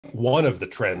one of the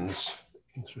trends,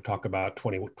 as we talk about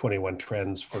 2021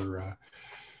 trends for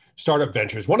startup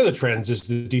ventures, one of the trends is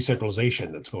the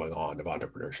decentralization that's going on of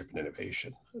entrepreneurship and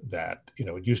innovation. That,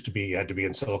 it used to be you had to be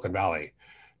in Silicon Valley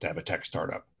to have a tech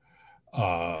startup.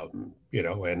 And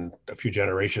a few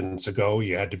generations ago,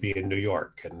 you had to be in New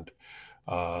York. And,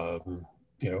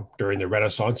 during the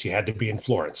Renaissance, you had to be in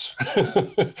Florence.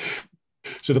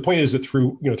 So the point is that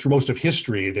through most of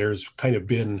history, there's kind of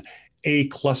been a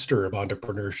cluster of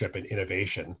entrepreneurship and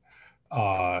innovation,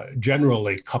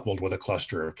 generally coupled with a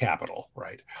cluster of capital,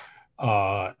 right?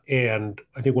 And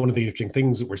I think one of the interesting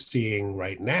things that we're seeing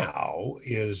right now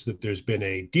is that there's been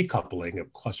a decoupling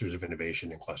of clusters of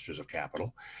innovation and clusters of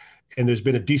capital. And there's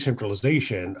been a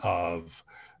decentralization of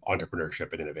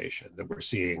entrepreneurship and innovation that we're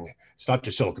seeing. It's not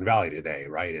just Silicon Valley today,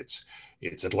 right? It's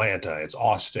Atlanta, it's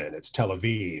Austin, it's Tel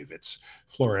Aviv, it's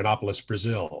Florianopolis,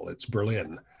 Brazil, it's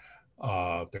Berlin.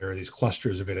 There are these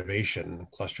clusters of innovation,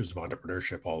 clusters of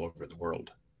entrepreneurship all over the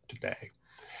world today.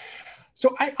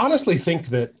 So I honestly think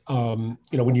that,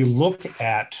 when you look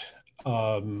at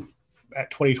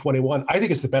 2021, I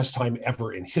think it's the best time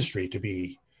ever in history to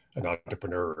be an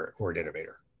entrepreneur or an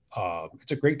innovator.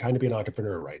 It's a great time to be an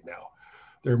entrepreneur right now.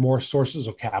 There are more sources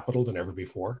of capital than ever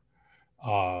before.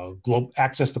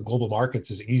 Access to global markets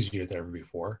is easier than ever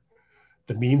before.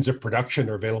 The means of production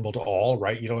are available to all,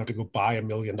 right? You don't have to go buy $1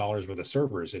 million worth of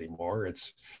servers anymore.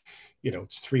 It's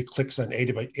 3 clicks on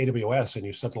AWS and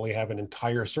you suddenly have an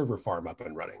entire server farm up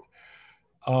and running.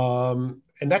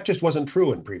 And that just wasn't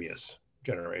true in previous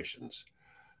generations.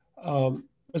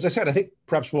 As I said, I think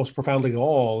perhaps most profoundly of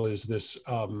all is this,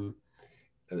 the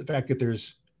fact that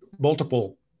there's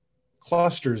multiple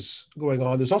clusters going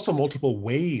on. There's also multiple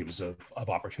waves of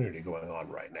opportunity going on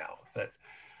right now. That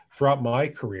throughout my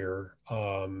career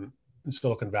in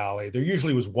Silicon Valley, there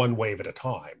usually was one wave at a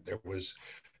time. There was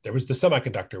the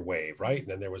semiconductor wave, right? And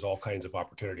then there was all kinds of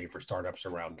opportunity for startups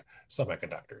around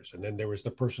semiconductors. And then there was the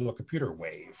personal computer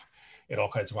wave and all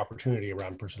kinds of opportunity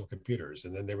around personal computers.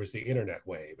 And then there was the internet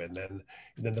wave and then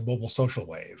the mobile social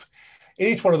wave. And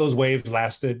each one of those waves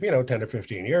lasted, 10 or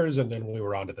 15 years, and then we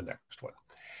were on to the next one.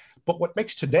 But what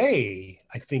makes today,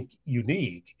 I think,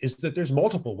 unique is that there's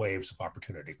multiple waves of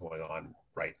opportunity going on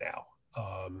right now.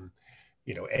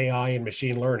 AI and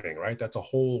machine learning, right? That's a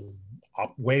whole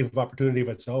wave of opportunity of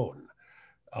its own.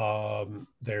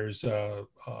 There's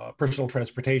personal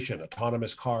transportation,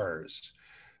 autonomous cars,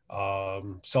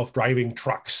 self-driving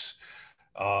trucks.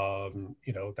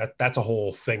 That's a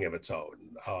whole thing of its own.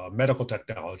 Medical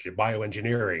technology,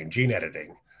 bioengineering, gene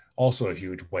editing, also a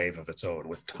huge wave of its own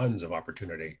with tons of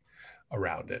opportunity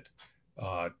around it.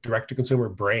 Direct-to-consumer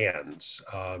brands,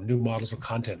 new models of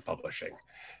content publishing.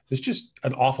 There's just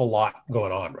an awful lot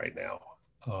going on right now,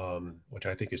 which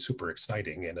I think is super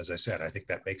exciting. And as I said, I think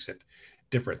that makes it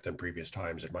different than previous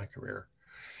times in my career.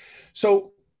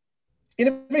 So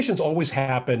innovations always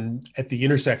happen at the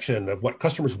intersection of what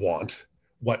customers want,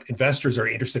 what investors are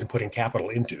interested in putting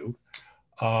capital into,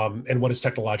 and what is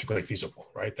technologically feasible,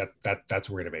 right? That's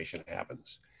where innovation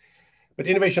happens. But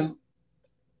innovation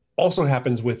also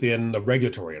happens within the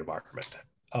regulatory environment.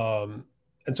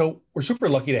 And so we're super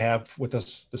lucky to have with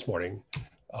us this morning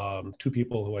two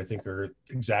people who I think are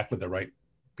exactly the right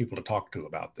people to talk to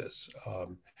about this.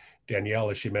 Danielle,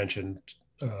 as she mentioned,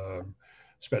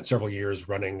 spent several years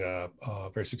running a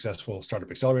very successful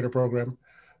startup accelerator program,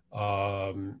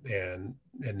 and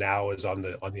now is on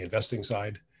the investing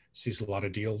side, sees a lot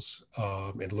of deals.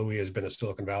 And Louis has been a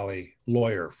Silicon Valley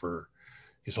lawyer for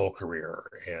his whole career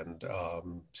and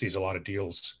sees a lot of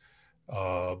deals,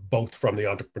 both from the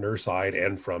entrepreneur side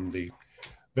and from the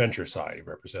venture side. He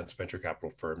represents venture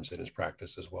capital firms in his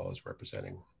practice as well as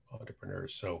representing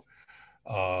entrepreneurs. So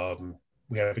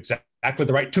we have exactly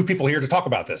the right two people here to talk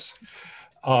about this.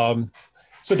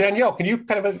 So Danielle, can you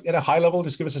kind of at a high level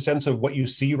just give us a sense of what you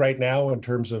see right now in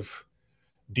terms of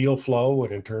deal flow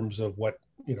and in terms of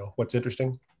what's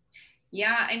interesting?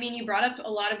 Yeah, I mean, you brought up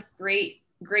a lot of great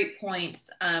points.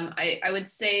 I would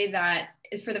say that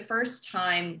for the first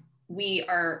time, we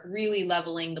are really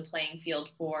leveling the playing field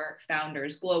for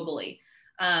founders globally.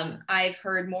 I've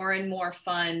heard more and more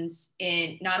funds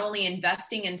in not only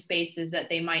investing in spaces that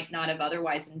they might not have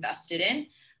otherwise invested in.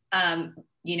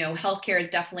 Healthcare is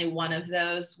definitely one of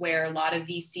those where a lot of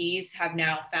VCs have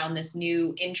now found this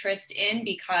new interest in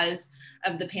because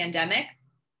of the pandemic.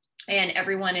 And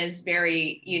everyone is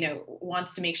very,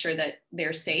 wants to make sure that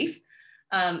they're safe.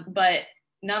 But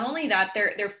not only that,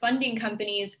 they're funding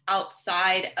companies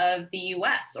outside of the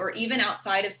US or even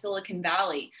outside of Silicon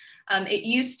Valley. It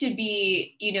used to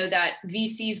be, that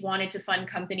VCs wanted to fund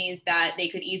companies that they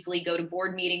could easily go to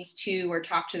board meetings to or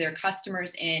talk to their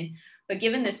customers in. But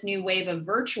given this new wave of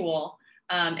virtual,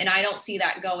 and I don't see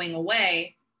that going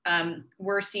away,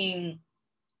 we're seeing,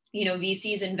 you know,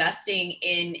 VCs investing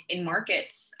in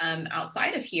markets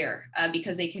outside of here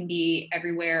because they can be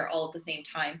everywhere all at the same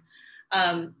time.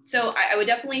 So I would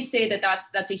definitely say that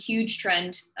that's a huge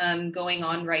trend going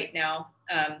on right now.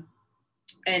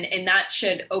 And that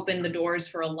should open the doors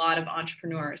for a lot of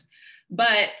entrepreneurs.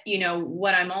 But, you know,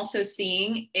 what I'm also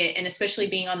seeing, and especially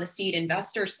being on the seed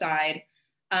investor side,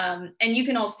 and you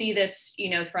can all see this, you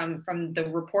know, from the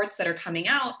reports that are coming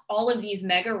out, all of these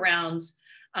mega rounds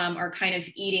are kind of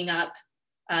eating up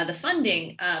the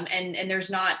funding, and there's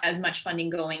not as much funding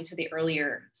going to the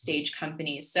earlier stage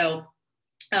companies. So,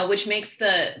 which makes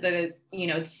the you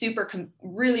know, it's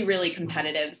really, really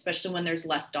competitive, especially when there's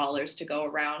less dollars to go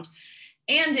around.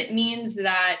 And it means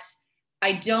that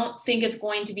I don't think it's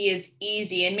going to be as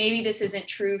easy. And maybe this isn't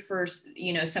true for,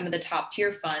 you know, some of the top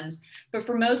tier funds, but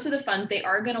for most of the funds, they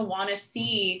are going to want to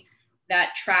see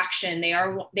that traction. They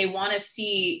want to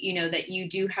see, you know, that you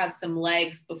do have some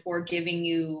legs before giving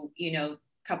you, you know, a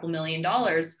couple $1 million,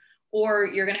 or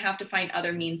you're going to have to find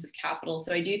other means of capital.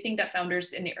 So I do think that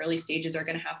founders in the early stages are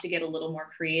going to have to get a little more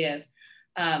creative.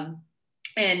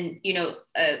 And, you know,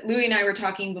 Louis and I were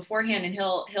talking beforehand, and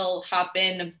he'll hop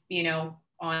in, you know,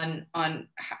 on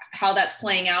how that's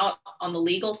playing out on the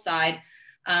legal side.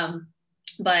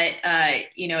 But,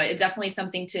 you know, it's definitely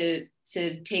something to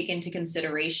take into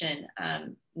consideration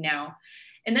now.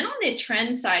 And then on the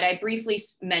trend side, I briefly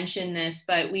mentioned this,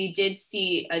 but we did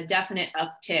see a definite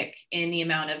uptick in the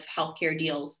amount of healthcare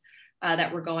deals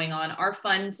that were going on. Our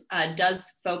fund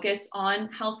does focus on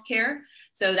healthcare.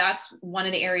 So that's one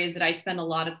of the areas that I spend a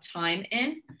lot of time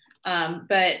in.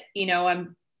 But, you know,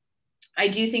 I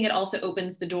do think it also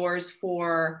opens the doors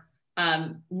for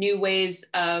new ways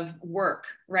of work,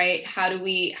 right? How do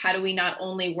we not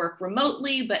only work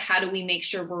remotely, but how do we make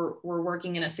sure we're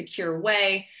working in a secure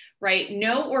way, right?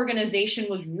 No organization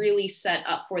was really set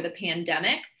up for the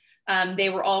pandemic. They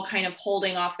were all kind of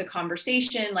holding off the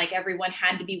conversation, like everyone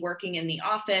had to be working in the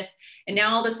office. And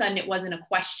now all of a sudden it wasn't a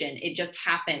question, it just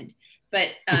happened.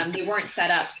 But they weren't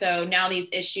set up. So now these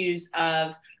issues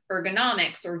of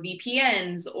ergonomics or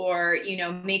VPNs, or, you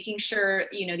know, making sure,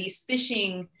 you know, these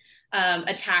phishing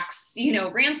attacks, you know,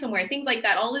 ransomware, things like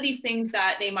that, all of these things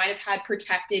that they might have had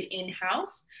protected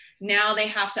in-house, now they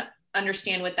have to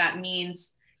understand what that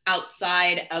means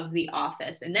outside of the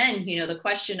office. And then, you know, the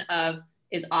question of,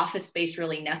 is office space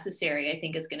really necessary, I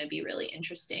think is going to be really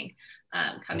interesting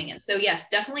coming in. So yes,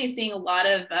 definitely seeing a lot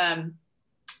of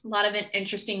an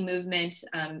interesting movement.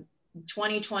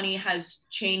 2020 has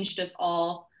changed us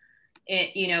all,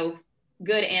 you know,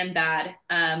 good and bad.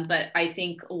 But I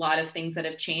think a lot of things that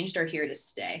have changed are here to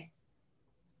stay.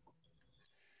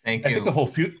 Thank you. I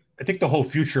think the whole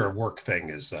future of work thing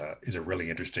is a really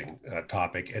interesting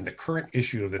topic, and the current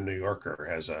issue of the New Yorker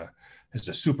has a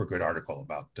super good article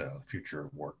about future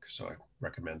of work. So I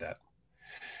recommend that.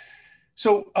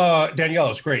 So Danielle,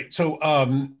 it's great. So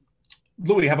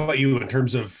Louis, how about you in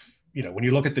terms of, you know, when you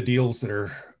look at the deals that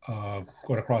are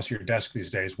going across your desk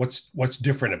these days, what's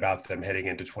different about them heading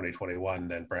into 2021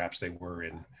 than perhaps they were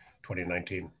in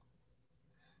 2019?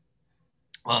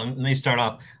 Let me start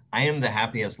off. I am the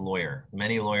happiest lawyer.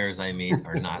 Many lawyers I meet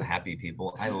are not happy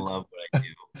people. I love what I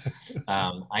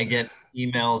do. I get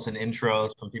emails and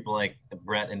intros from people like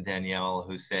Brett and Danielle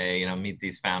who say, you know, meet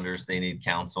these founders, they need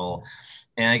counsel.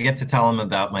 And I get to tell them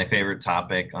about my favorite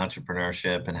topic,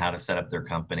 entrepreneurship, and how to set up their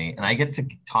company. And I get to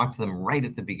talk to them right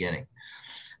at the beginning.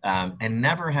 And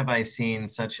never have I seen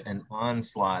such an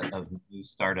onslaught of new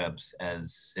startups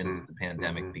as since the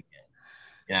pandemic began.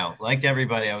 You know, like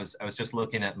everybody, I was just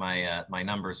looking at my my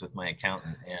numbers with my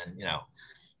accountant, and you know,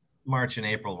 March and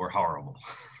April were horrible.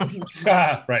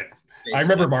 Right. I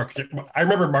remember March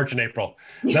and April.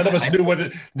 None of us knew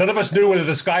whether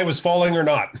the sky was falling or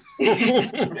not.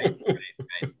 Right.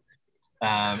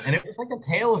 And it was like a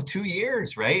tale of 2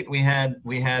 years, right? We had,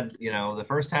 you know, the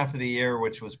first half of the year,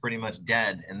 which was pretty much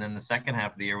dead. And then the second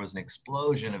half of the year was an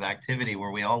explosion of activity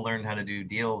where we all learned how to do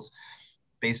deals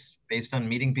based on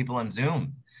meeting people on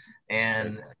Zoom.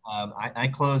 And I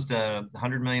closed a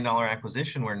 $100 million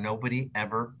acquisition where nobody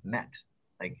ever met.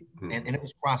 Like, and it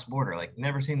was cross-border, like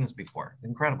never seen this before.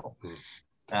 Incredible.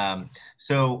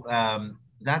 So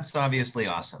that's obviously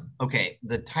awesome. Okay,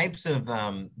 the types of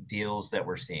deals that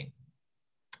we're seeing.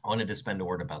 I wanted to spend a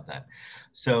word about that.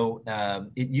 So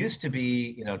it used to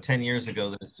be, you know, 10 years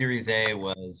ago that a Series A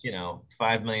was, you know,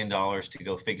 $5 million to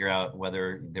go figure out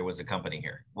whether there was a company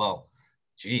here. Well,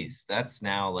 geez, that's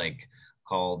now like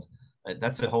called,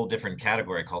 that's a whole different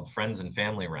category called friends and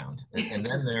family round. And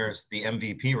then there's the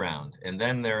MVP round. And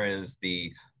then there is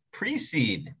the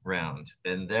pre-seed round,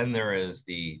 and then there is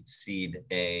the seed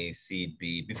A, seed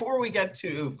B, before we get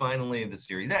to finally the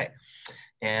Series A.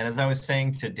 And as I was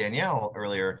saying to Danielle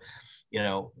earlier,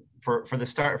 for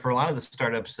a lot of the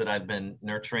startups that I've been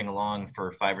nurturing along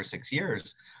for 5 or 6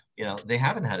 years, they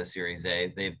haven't had a Series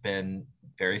A. They've been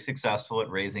very successful at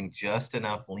raising just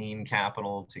enough lean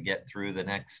capital to get through the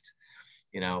next,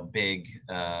 big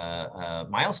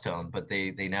milestone, but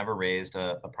they never raised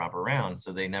a proper round.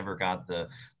 So they never got the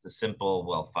simple,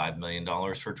 well, $5 million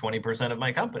for 20% of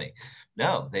my company.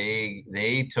 No,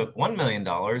 they took $1 million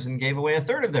and gave away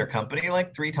 1/3 of their company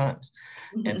like 3 times.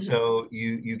 And so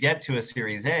you get to a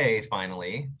Series A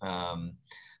finally,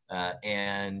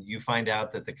 and you find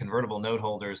out that the convertible note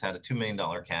holders had a $2 million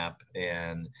cap,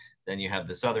 and then you have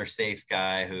this other safe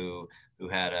guy who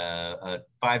had a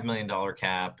 $5 million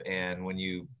cap. And when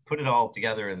you put it all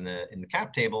together in the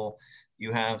cap table,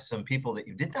 you have some people that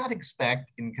you did not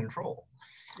expect in control.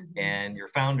 And your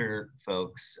founder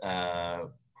folks,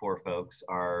 poor folks,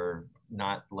 are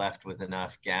not left with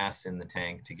enough gas in the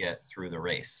tank to get through the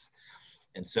race.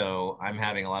 And so I'm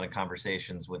having a lot of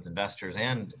conversations with investors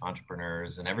and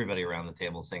entrepreneurs and everybody around the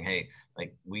table saying, hey,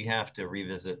 like, we have to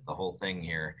revisit the whole thing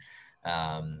here.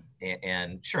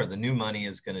 And sure, the new money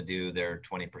is going to do their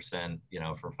 20%,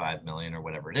 for 5 million or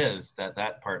whatever it is.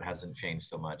 That part hasn't changed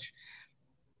so much.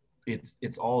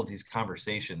 It's all of these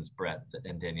conversations, Brett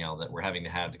and Danielle, that we're having to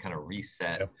have to kind of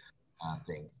reset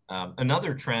things.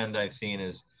 Another trend I've seen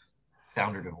is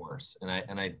founder divorce,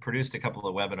 and I produced a couple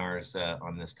of webinars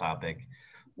on this topic,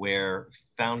 where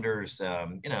founders,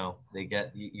 they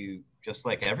get you just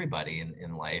like everybody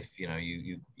in life,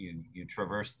 you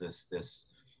traverse this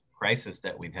crisis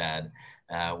that we've had,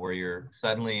 where you're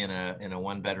suddenly in a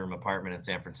 1-bedroom apartment in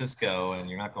San Francisco, and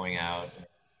you're not going out.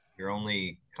 Your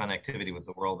only connectivity with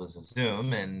the world is a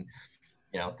Zoom, and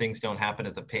things don't happen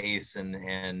at the pace,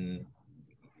 and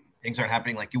things aren't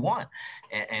happening like you want,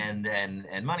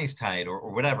 and money's tight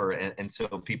or whatever, and so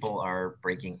people are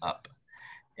breaking up.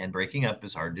 And breaking up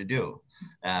is hard to do.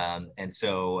 And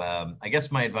so I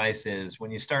guess my advice is,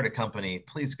 when you start a company,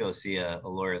 please go see a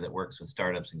lawyer that works with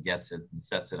startups and gets it and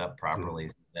sets it up properly,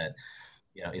 so that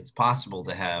it's possible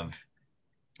to have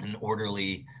an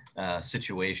orderly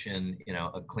situation,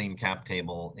 a clean cap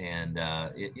table, and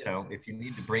if you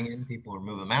need to bring in people or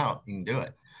move them out, you can do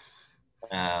it.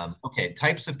 Okay,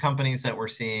 types of companies that we're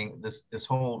seeing. This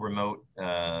whole remote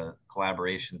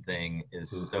collaboration thing is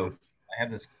so. I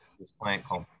have this client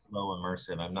called Flow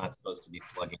Immersive. I'm not supposed to be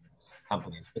plugging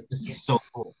companies, but this is so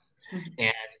cool.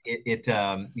 And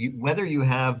whether you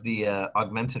have the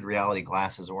augmented reality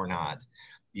glasses or not,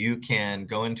 you can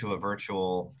go into a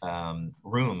virtual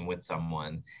room with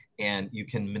someone, and you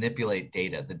can manipulate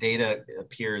data. The data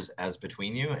appears as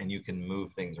between you, and you can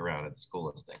move things around. It's the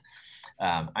coolest thing.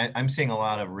 I'm seeing a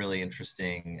lot of really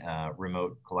interesting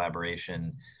remote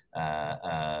collaboration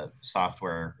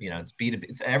software. It's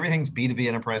B2B. Everything's B2B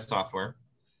enterprise software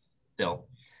still.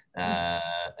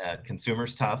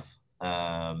 Consumer's tough,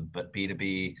 but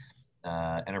B2B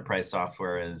enterprise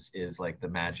software is like the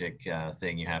magic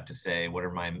thing. You have to say, what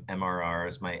are my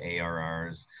MRRs, my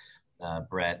ARRs,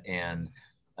 Brett, and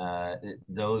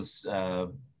those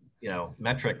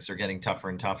metrics are getting tougher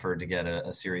and tougher to get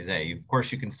a Series A. Of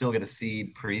course, you can still get a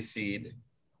seed, pre-seed,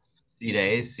 seed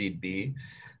A, seed B,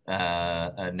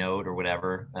 a note or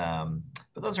whatever.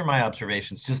 But those are my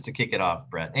observations just to kick it off,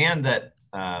 Brett. And that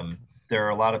there are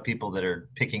a lot of people that are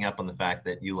picking up on the fact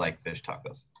that you like fish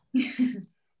tacos.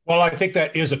 Well, I think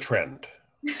that is a trend.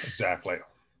 Exactly.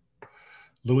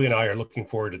 Louis and I are looking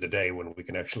forward to the day when we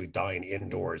can actually dine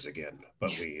indoors again.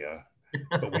 But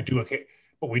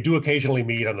we do occasionally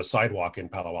meet on the sidewalk in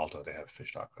Palo Alto to have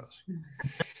fish tacos.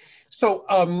 So,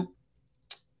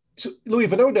 Louis,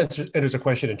 Vinod enters a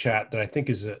question in chat that I think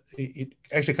it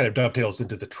actually kind of dovetails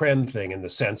into the trend thing, in the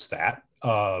sense that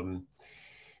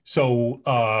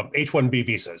H-1B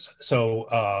visas. So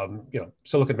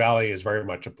Silicon Valley is very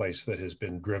much a place that has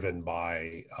been driven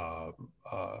by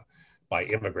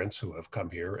immigrants who have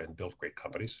come here and built great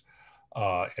companies.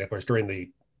 And of course, during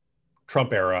the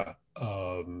Trump era,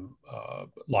 a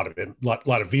lot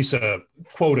of visa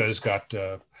quotas got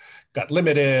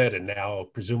limited, and now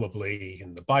presumably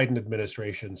in the Biden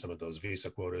administration, some of those visa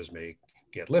quotas may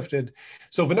get lifted.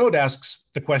 So Vinod asks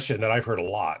the question that I've heard a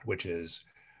lot, which is,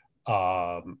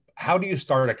 how do you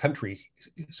start a company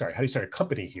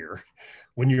here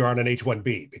when you're on an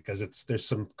H-1B? Because there's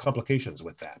some complications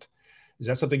with that. Is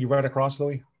that something you run across,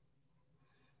 Louis?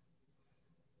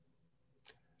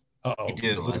 Uh-oh. I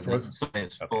do.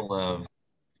 It's full of...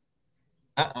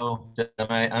 Uh-oh. Am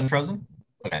I unfrozen?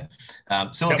 Okay.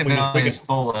 Silicon Valley is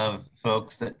full of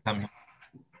folks that come here.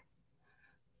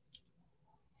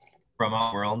 from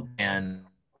our world, and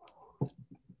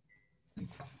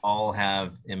all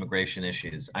have immigration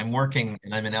issues. I'm working,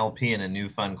 and I'm an LP in a new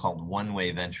fund called One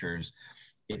Way Ventures.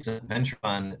 It's a venture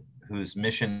fund whose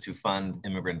mission is to fund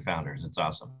immigrant founders. It's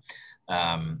awesome.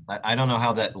 I don't know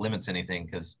how that limits anything,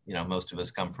 because most of us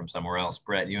come from somewhere else.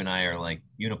 Brett, you and I are like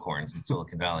unicorns in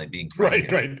Silicon Valley, being right,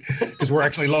 because we're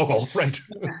actually local, right?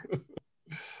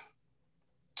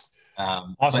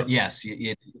 Awesome. But yes,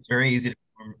 it's very easy to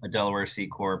form a Delaware C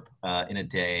Corp in a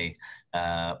day,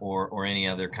 or any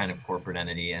other kind of corporate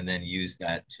entity, and then use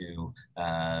that to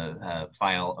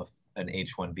file an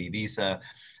H-1B visa.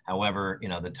 However,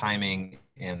 the timing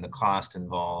and the cost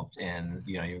involved, and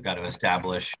you've got to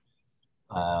establish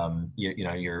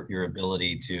your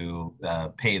ability to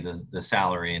pay the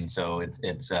salary, and so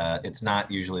it's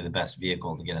not usually the best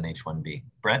vehicle to get an H-1B.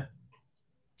 Brett?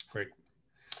 Great.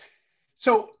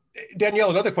 So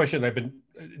Danielle, another question I've been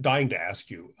dying to ask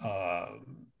you,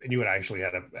 and you and I actually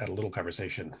had a little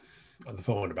conversation on the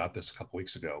phone about this a couple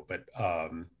weeks ago, but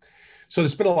so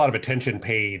there's been a lot of attention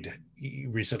paid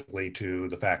recently to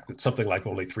the fact that something like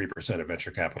only 3% of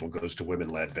venture capital goes to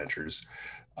women-led ventures,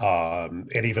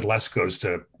 and even less goes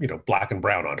to Black and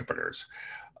brown entrepreneurs.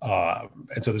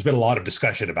 And so there's been a lot of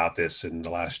discussion about this in the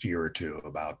last year or two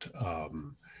about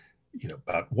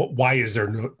why is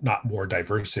there not more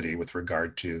diversity with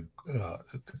regard to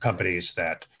the companies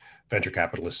that venture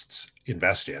capitalists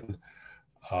invest in.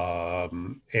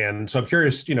 And so I'm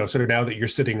curious, sort of now that you're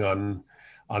sitting on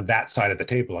that side of the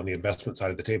table, on the investment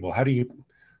side of the table, how do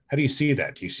you see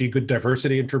that? Do you see good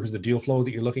diversity in terms of the deal flow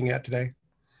that you're looking at today?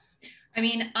 I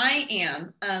mean, I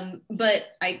am, but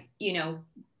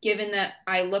given that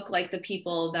I look like the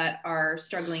people that are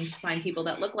struggling to find people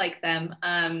that look like them,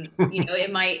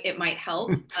 it might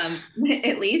help,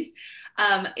 at least.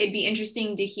 It'd be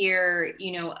interesting to hear,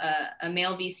 a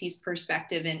male VC's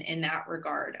perspective in that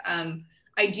regard.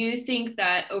 I do think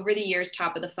that over the years,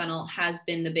 top of the funnel has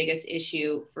been the biggest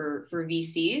issue for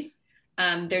VCs.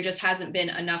 There just hasn't been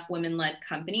enough women-led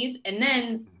companies. And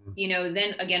then,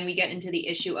 then again, we get into the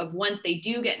issue of once they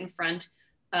do get in front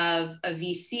of a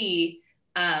VC,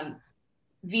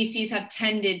 VCs have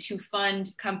tended to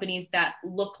fund companies that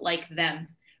look like them,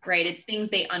 right? It's things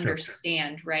they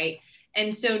understand, right?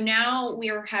 And so now we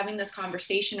are having this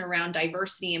conversation around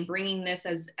diversity and bringing this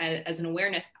as an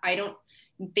awareness. I don't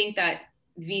think that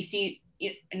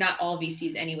not all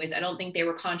VCs anyways, I don't think they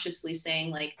were consciously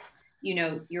saying like,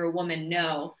 you're a woman,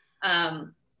 no.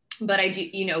 But I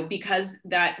do, because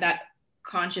that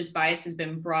conscious bias has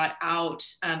been brought out,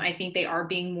 I think they are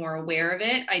being more aware of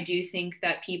it. I do think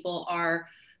that people are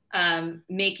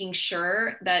making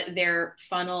sure that their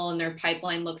funnel and their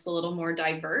pipeline looks a little more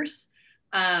diverse.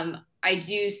 I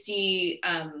do see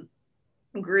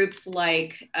groups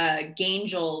like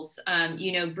Gangels,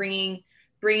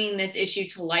 bringing this issue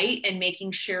to light and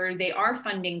making sure they are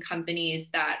funding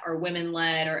companies that are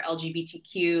women-led or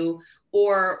LGBTQ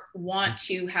or want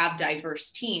to have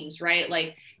diverse teams, right?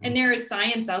 Like, and there is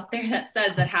science out there that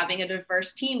says that having a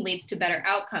diverse team leads to better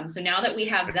outcomes. So now that we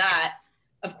have that,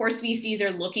 of course, VCs are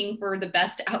looking for the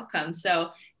best outcome. So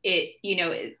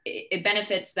it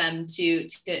benefits them to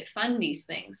fund these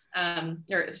things,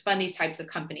 or fund these types of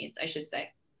companies, I should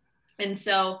say. And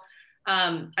so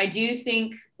I do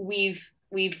think we've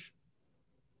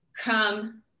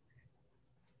come,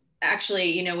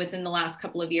 actually, within the last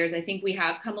couple of years, I think we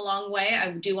have come a long way.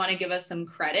 I do want to give us some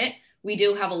credit. We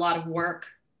do have a lot of work,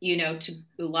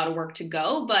 to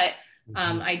go, but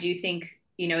I do think,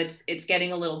 it's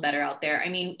getting a little better out there. I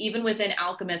mean, even within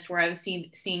Alchemist, where I was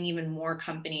seeing even more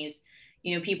companies,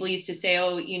 people used to say,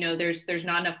 oh, there's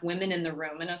not enough women in the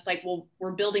room. And I was like, well,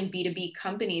 we're building B2B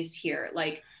companies here.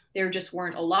 Like, there just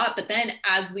weren't a lot. But then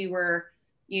as we were,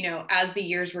 as the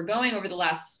years were going over the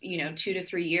last, 2 to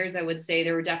 3 years, I would say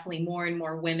there were definitely more and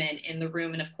more women in the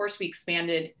room. And of course we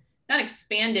not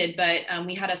expanded, but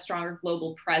we had a stronger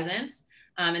global presence.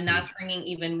 And that's bringing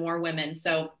even more women.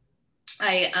 So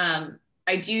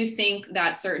I do think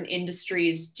that certain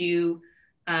industries do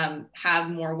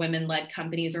have more women-led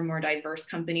companies or more diverse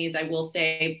companies. I will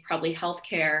say probably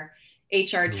healthcare,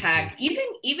 HR tech,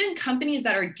 even companies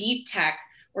that are deep tech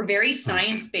or very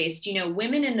science-based.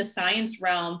 Women in the science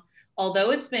realm,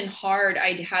 although it's been hard,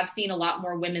 I have seen a lot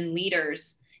more women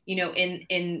leaders,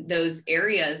 in those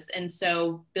areas. And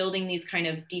so building these kind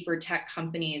of deeper tech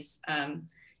companies,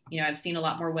 I've seen a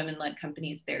lot more women-led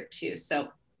companies there too.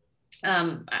 So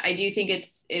I do think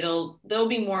there'll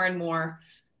be more and more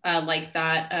like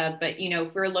that. But,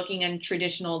 if we're looking at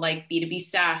traditional, like B2B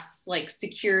SaaS, like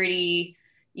security,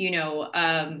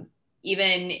 even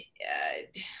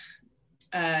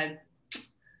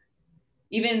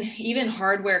even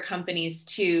hardware companies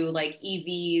too, like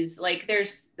EVs, like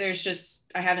there's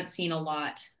just, I haven't seen a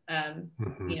lot,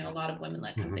 you know, a lot of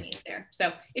women-led companies there.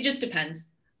 So it just depends.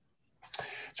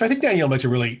 So I think Danielle makes a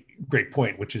really great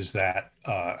point, which is that,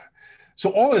 so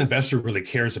all an investor really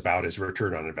cares about is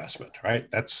return on investment, right?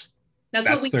 That's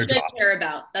what we their should job. Care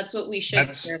about. That's what we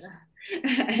should care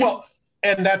about. Well,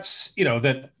 and that's, you know,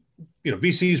 that, you know,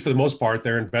 VCs for the most part,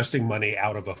 they're investing money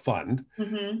out of a fund,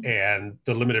 and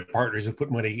the limited partners who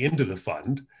put money into the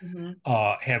fund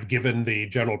have given the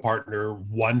general partner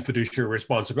one fiduciary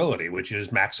responsibility, which is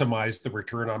maximize the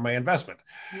return on my investment.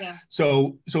 Yeah.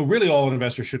 So really all an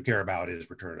investor should care about is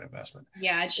return on investment.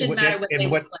 Yeah, it shouldn't matter what they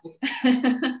look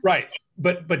like. Right.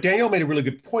 But Danielle made a really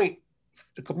good point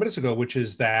a couple minutes ago, which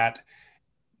is that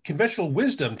conventional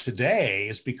wisdom today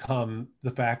has become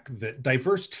the fact that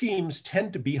diverse teams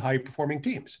tend to be high-performing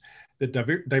teams. That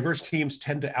diverse teams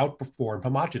tend to outperform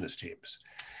homogenous teams.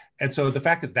 And so the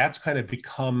fact that that's kind of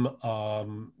become,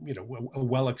 you know, a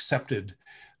well-accepted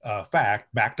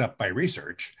fact backed up by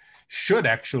research should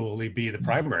actually be the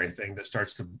primary thing that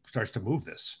starts to move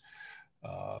this,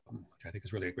 which I think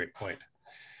is really a great point.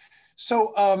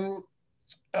 So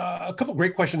a couple of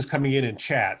great questions coming in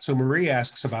chat. So Marie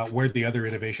asks about where the other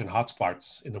innovation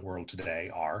hotspots in the world today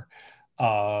are.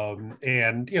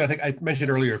 And, you know, I think I mentioned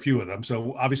earlier a few of them.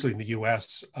 So obviously in the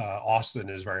US, Austin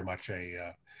is very much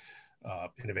a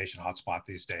innovation hotspot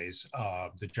these days.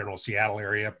 The general Seattle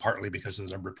area, partly because of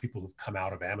the number of people who've come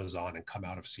out of Amazon and come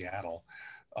out of Seattle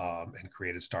and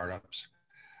created startups.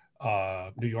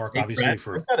 New York, hey, obviously.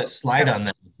 Brett, I've got a slide on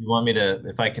that. If you want me to,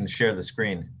 if I can share the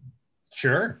screen.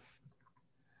 Sure.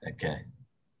 Okay.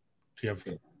 Do you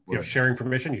have sharing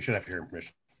permission? You should have sharing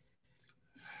permission.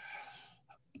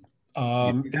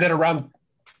 And then around,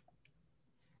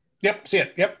 yep, see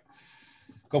it, yep.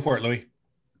 Go for it, Louis.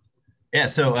 Yeah,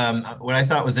 so what I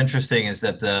thought was interesting is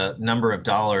that the number of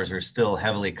dollars are still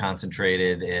heavily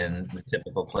concentrated in the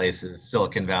typical places,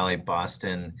 Silicon Valley,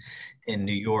 Boston, and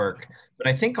New York. But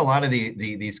I think a lot of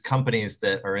these companies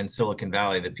that are in Silicon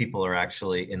Valley, the people are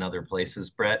actually in other places,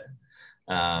 Brett.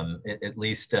 At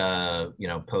least, you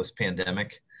know,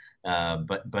 post-pandemic.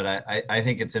 But I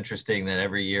think it's interesting that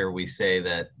every year we say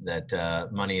that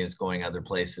money is going other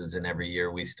places, and every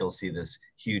year we still see this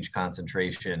huge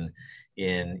concentration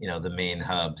in, you know, the main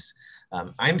hubs.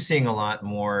 I'm seeing a lot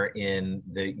more in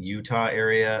the Utah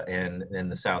area and in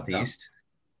the Southeast.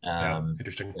 Yeah,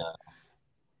 interesting.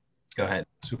 Go ahead.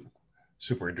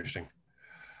 Super interesting.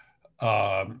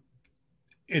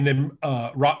 And then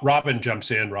Robin jumps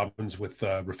in. Robin's with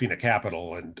Rafina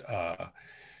Capital and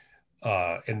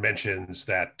mentions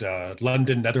that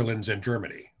London, Netherlands, and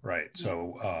Germany, right?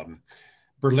 So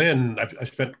Berlin, I've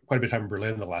spent quite a bit of time in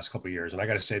Berlin the last couple of years, and I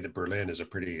got to say that Berlin is a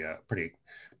pretty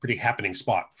happening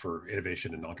spot for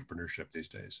innovation and entrepreneurship these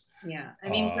days. Yeah, I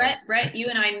mean, Brett, you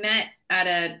and I met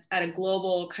at a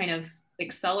global kind of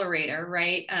accelerator,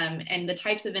 right? And the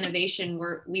types of innovation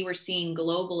we were seeing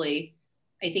globally,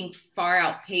 I think far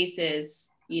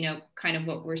outpaces, you know, kind of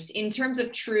what we're in terms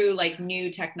of true like new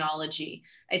technology.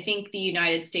 I think the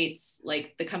United States,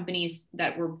 like the companies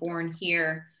that were born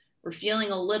here, were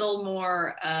feeling a little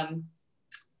more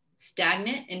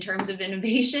stagnant in terms of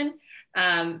innovation.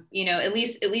 You know, at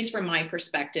least from my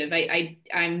perspective,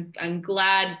 I'm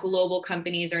glad global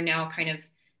companies are now kind of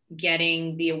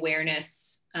getting the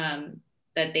awareness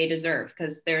that they deserve,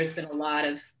 because there's been a lot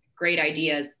of great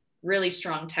ideas, really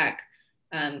strong tech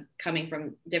coming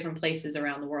from different places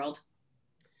around the world.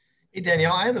 Hey,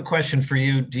 Danielle, I have a question for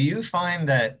you. Do you find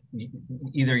that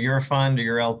either your fund or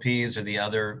your LPs or the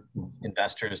other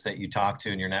investors that you talk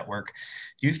to in your network,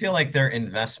 do you feel like their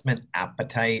investment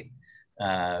appetite,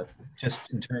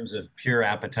 just in terms of pure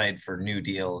appetite for new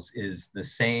deals, is the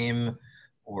same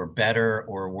or better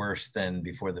or worse than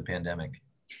before the pandemic?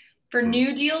 For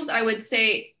new deals, I would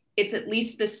say it's at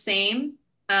least the same.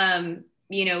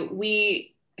 You know,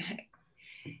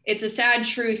 it's a sad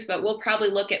truth, but we'll probably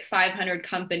look at 500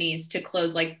 companies to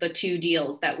close like the 2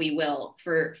 deals that we will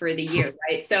for the year,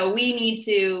 right? So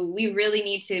we really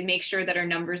need to make sure that our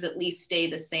numbers at least stay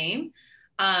the same.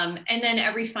 And then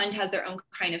every fund has their own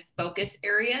kind of focus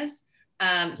areas.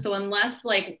 So unless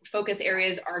like focus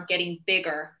areas are getting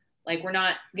bigger, like we're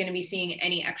not going to be seeing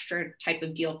any extra type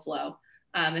of deal flow,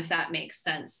 if that makes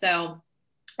sense. So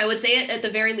I would say at the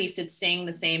very least, it's staying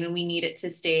the same, and we need it to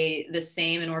stay the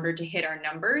same in order to hit our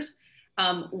numbers.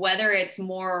 Whether it's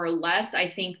more or less, I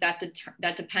think that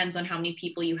depends on how many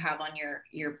people you have on your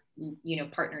you know,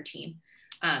 partner team,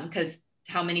 because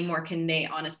how many more can they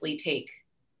honestly take?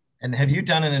 And have you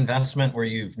done an investment where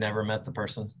you've never met the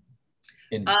person?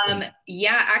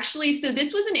 Yeah, actually, so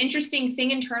this was an interesting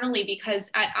thing internally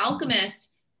because at Alchemist,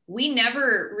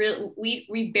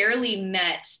 we barely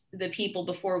met the people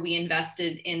before we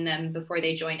invested in them before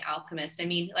they joined Alchemist. I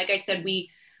mean, like I said,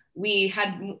 we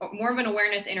had more of an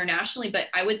awareness internationally, but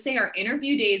I would say our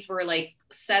interview days were like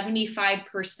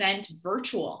 75%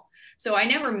 virtual. So I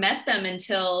never met them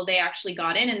until they actually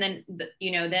got in. And then,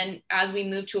 then as we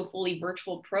moved to a fully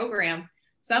virtual program,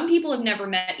 some people have never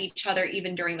met each other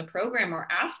even during the program or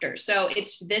after. So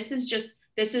this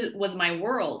was my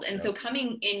world. And so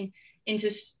coming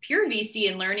into pure VC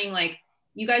and learning, like,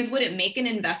 you guys wouldn't make an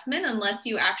investment unless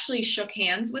you actually shook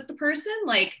hands with the person,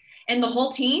 like, and the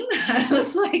whole team. I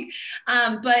was like,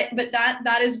 but that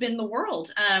has been the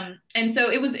world. And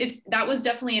so that was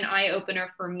definitely an eye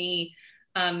opener for me,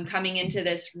 coming into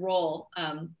this role.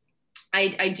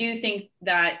 I do think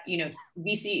that,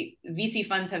 VC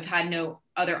funds have had no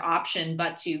other option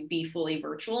but to be fully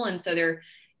virtual. And so they're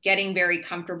getting very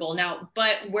comfortable now.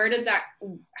 But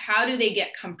how do they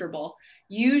get comfortable?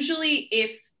 Usually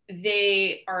if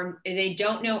they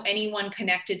don't know anyone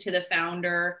connected to the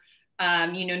founder,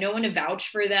 no one to vouch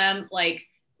for them, like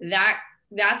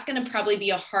that's going to probably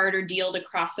be a harder deal to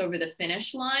cross over the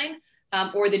finish line,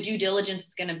 or the due diligence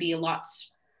is going to be a lot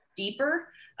deeper.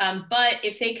 But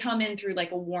if they come in through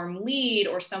like a warm lead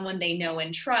or someone they know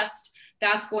and trust,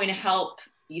 that's going to help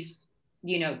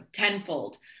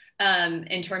tenfold,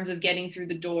 in terms of getting through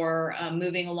the door,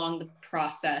 moving along the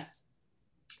process.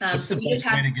 What's the best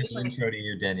way to get an intro to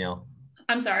you, Danielle?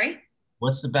 I'm sorry?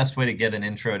 What's the best way to get an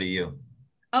intro to you?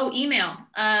 Oh, email.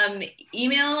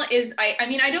 Email is,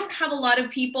 I don't have a lot of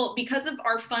people because of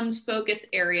our fund's focus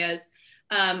areas.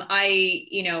 I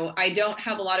don't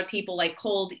have a lot of people like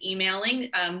cold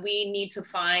emailing. We need to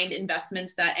find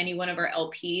investments that any one of our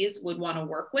LPs would want to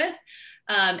work with.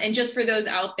 And just for those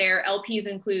out there, LPs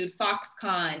include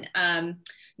Foxconn,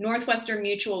 Northwestern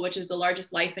Mutual, which is the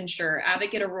largest life insurer,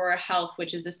 Advocate Aurora Health,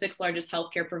 which is the 6th largest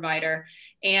healthcare provider,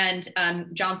 and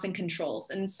Johnson Controls.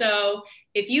 And so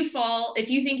if you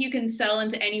think you can sell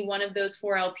into any one of those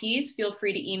 4 LPs, feel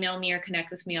free to email me or connect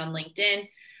with me on LinkedIn.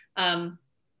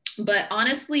 But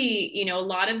honestly, a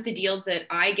lot of the deals that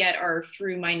I get are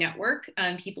through my network,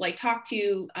 people I talk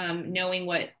to, knowing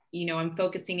what, I'm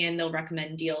focusing in, they'll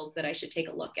recommend deals that I should take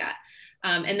a look at.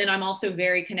 And then I'm also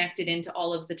very connected into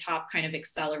all of the top kind of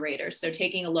accelerators. So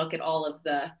taking a look at all of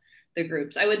the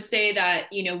groups. I would say that,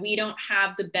 we don't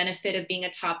have the benefit of being a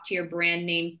top tier brand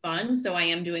name fund. So I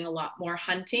am doing a lot more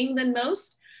hunting than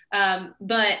most,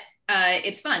 but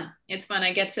it's fun. It's fun.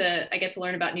 I get to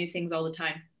learn about new things all the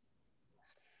time.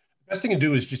 Best thing to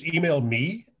do is just email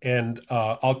me, and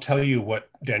I'll tell you what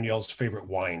Danielle's favorite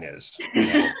wine is.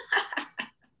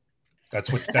 That's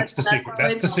the secret.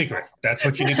 That's the secret. That's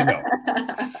what you need to know.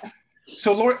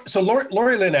 So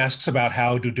Lori Lynn asks about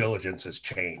how due diligence has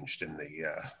changed in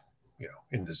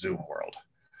the Zoom world,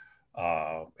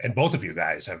 and both of you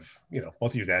guys are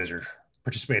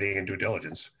participating in due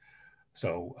diligence.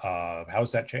 So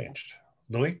how's that changed,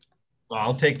 Louis? Well,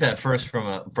 I'll take that first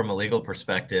from a legal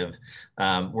perspective.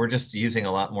 We're just using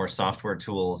a lot more software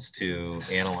tools to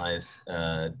analyze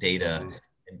data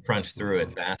and crunch through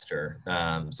it faster.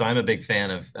 So I'm a big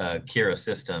fan of Kira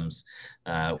Systems,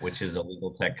 which is a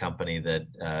legal tech company that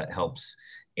helps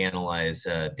analyze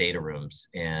data rooms.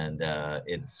 And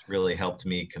it's really helped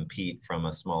me compete from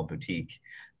a small boutique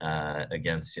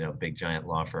against, big giant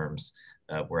law firms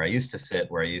where I used to sit,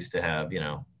 where I used to have,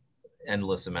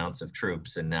 endless amounts of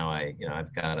troops, and now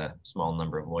I've got a small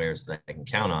number of lawyers that I can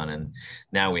count on, and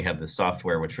now we have the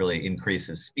software which really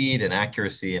increases speed and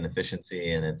accuracy and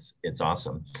efficiency, and it's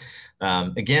awesome.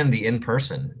 Again, the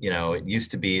in-person, it used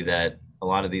to be that a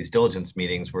lot of these diligence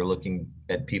meetings were looking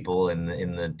at people in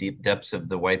the deep depths of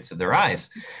the whites of their eyes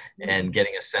and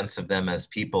getting a sense of them as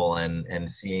people,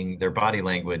 and seeing their body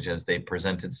language as they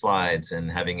presented slides and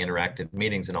having interactive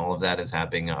meetings, and all of that is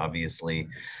happening obviously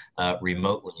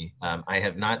remotely. I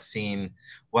have not seen,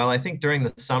 while I think during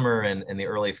the summer and the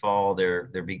early fall, there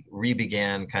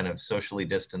re-began kind of socially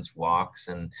distanced walks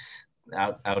and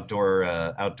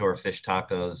outdoor fish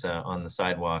tacos on the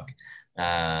sidewalk.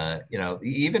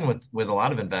 Even with a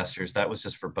lot of investors, that was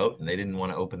just verboten. They didn't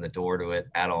want to open the door to it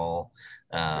at all.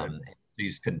 You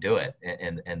just couldn't do it,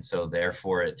 and so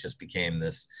therefore it just became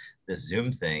this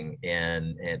Zoom thing,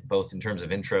 and both in terms of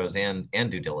intros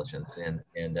and due diligence,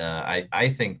 and I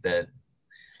think that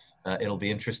it'll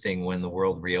be interesting when the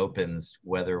world reopens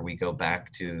whether we go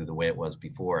back to the way it was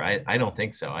before. I don't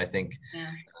think so. I think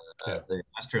the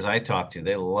investors I talk to,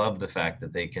 they love the fact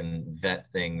that they can vet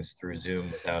things through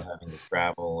Zoom without having to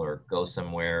travel or go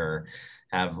somewhere, or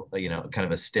have kind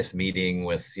of a stiff meeting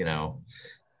with 20 people.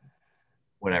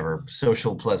 whatever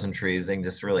social pleasantries. They can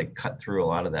just really cut through a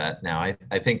lot of that. Now,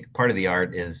 I think part of the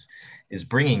art is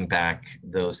bringing back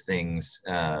those things,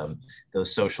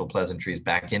 those social pleasantries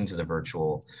back into the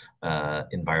virtual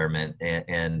environment,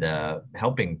 and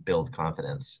helping build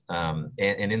confidence. And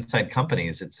inside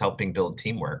companies, it's helping build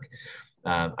teamwork.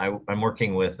 I'm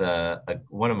working with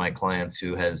one of my clients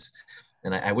who has,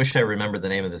 and I wish I remember the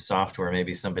name of the software.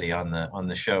 Maybe somebody on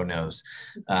the show knows.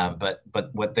 But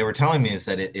what they were telling me is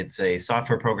that it's a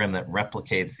software program that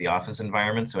replicates the office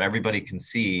environment, so everybody can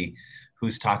see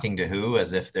who's talking to who,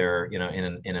 as if they're in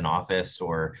an office,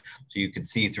 or so you could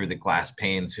see through the glass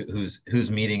panes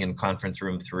who's meeting in conference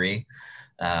room 3.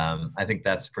 I think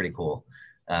that's pretty cool.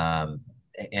 And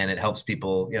it helps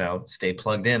people, stay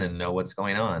plugged in and know what's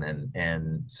going on.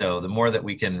 And so the more that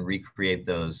we can recreate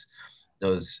those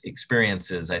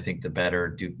experiences, I think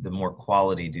the more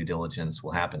quality due diligence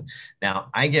will happen.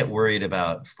 Now, I get worried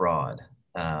about fraud.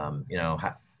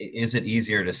 Is it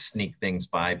easier to sneak things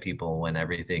by people when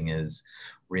everything is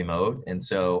remote? And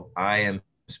so I am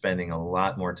spending a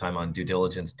lot more time on due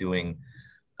diligence doing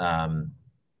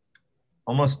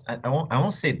almost, I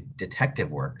won't say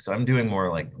detective work. So I'm doing more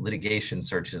like litigation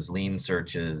searches, lien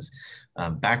searches,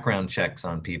 background checks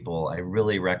on people. I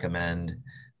really recommend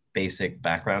basic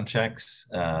background checks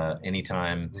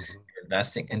anytime you're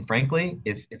investing. And frankly,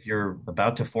 if you're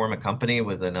about to form a company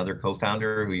with another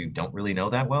co-founder who you don't really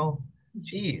know that well,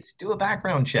 geez, do a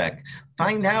background check.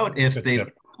 Find out if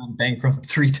they've gone bankrupt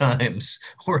 3 times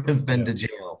or have been to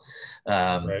jail.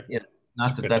 Right.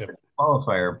 Not that that's a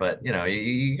qualifier, but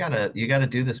you gotta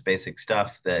do this basic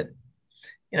stuff that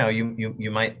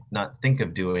you might not think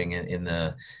of doing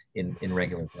in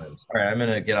regular times. All right, I'm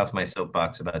gonna get off my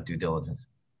soapbox about due diligence.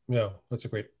 No, it's a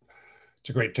great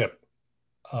tip.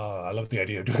 I love the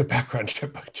idea of doing a background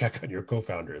check on your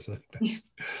co-founders.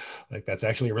 That's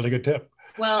actually a really good tip.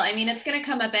 Well, I mean, it's going to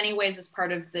come up anyways as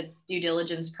part of the due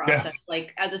diligence process. Yeah.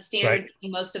 Like as a standard,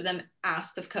 most of them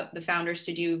ask the founders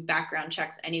to do background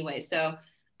checks anyway. So,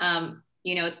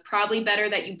 it's probably better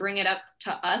that you bring it up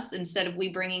to us instead of we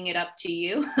bringing it up to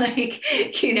you.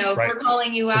 If we're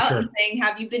calling you out and saying,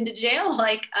 have you been to jail?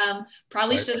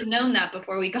 Probably should have known that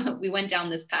before we went down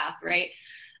this path. Right.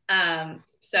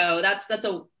 So that's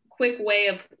a quick way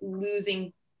of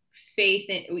losing faith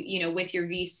in, with your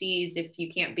VCs if you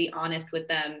can't be honest with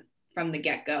them from the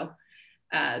get-go.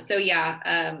 And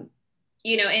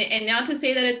not to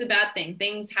say that it's a bad thing.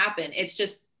 Things happen. It's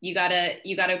just you gotta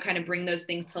kind of bring those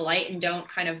things to light and don't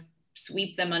kind of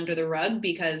sweep them under the rug,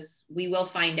 because we will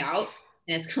find out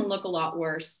and it's going to look a lot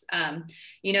worse.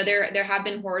 There have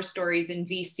been horror stories in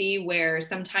VC where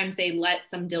sometimes they let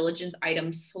some diligence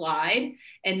items slide,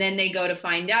 and then they go to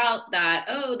find out that,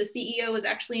 the CEO is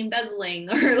actually embezzling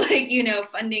or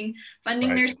funding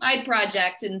their side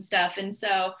project and stuff. And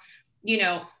so,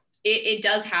 it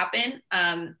does happen.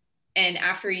 And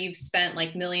after you've spent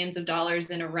like millions of dollars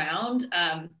in a round,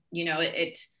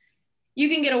 you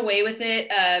can get away with it.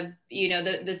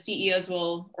 The CEOs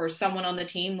or someone on the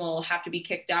team will have to be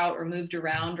kicked out or moved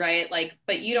around, right?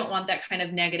 But you don't want that kind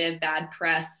of negative, bad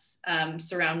press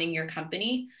surrounding your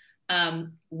company.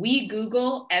 We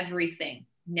Google everything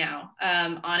now,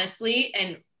 honestly.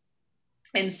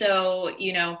 And so,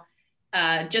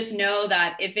 just know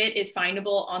that if it is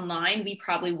findable online, we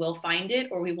probably will find it,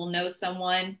 or we will know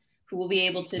someone who will be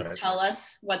able to tell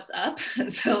us what's up.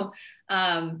 So,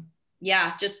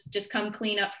 just come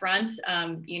clean up front.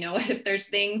 If there's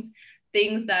things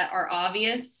that are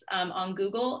obvious on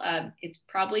Google, it's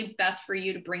probably best for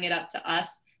you to bring it up to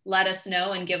us, let us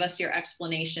know, and give us your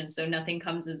explanation so nothing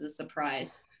comes as a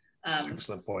surprise.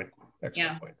 Excellent point.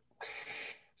 Point.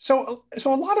 So a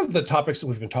lot of the topics that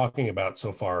we've been talking about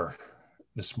so far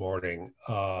this morning,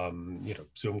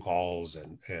 Zoom calls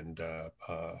and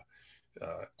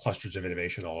clusters of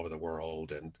innovation all over the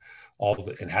world, and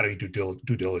how do you do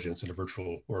due diligence in a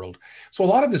virtual world. So a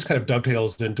lot of this kind of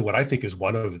dovetails into what I think is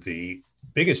one of the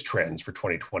biggest trends for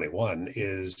 2021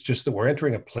 is just that we're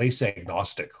entering a place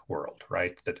agnostic world,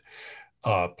 right? That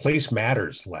place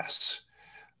matters less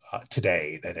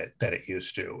today than it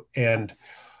used to. And,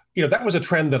 that was a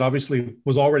trend that obviously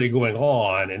was already going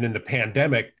on. And then the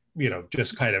pandemic,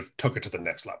 just kind of took it to the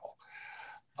next level.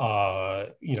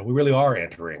 We really are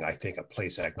entering, I think, a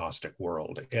place agnostic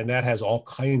world, and that has all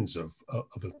kinds of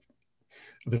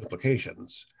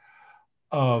implications.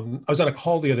 I was on a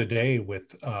call the other day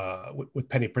with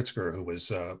Penny Pritzker, who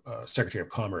was Secretary of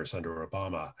Commerce under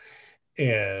Obama,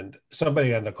 and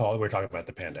somebody on the call, we were talking about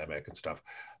the pandemic and stuff,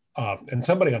 and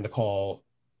somebody on the call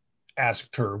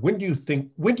asked her, when do you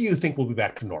think we'll be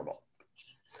back to normal?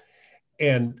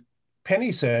 And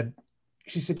Penny said,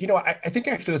 I think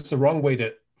actually that's the wrong way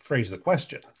to phrase the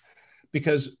question,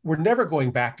 because we're never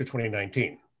going back to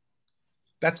 2019.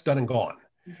 That's done and gone.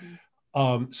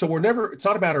 So it's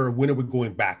not a matter of when are we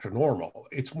going back to normal.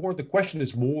 It's more, the question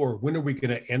is more, when are we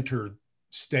going to enter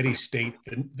steady state,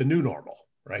 the new normal,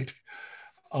 right?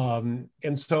 And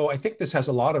so I think this has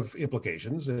a lot of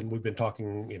implications, and we've been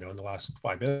talking, in the last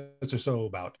 5 minutes or so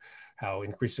about how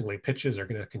increasingly pitches are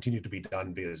going to continue to be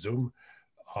done via Zoom.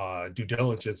 Due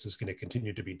diligence is going to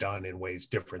continue to be done in ways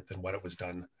different than what it was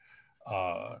done,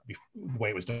 the way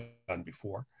it was done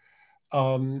before.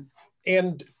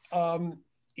 In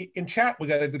chat, we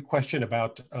got a good question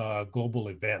about global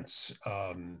events.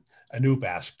 Anoop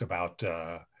asked about,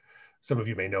 some of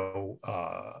you may know,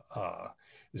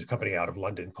 there's a company out of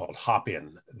London called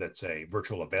Hopin that's a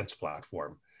virtual events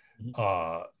platform.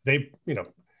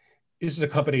 This is a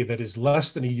company that is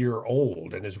less than a year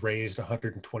old and has raised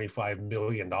 $125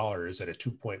 million at a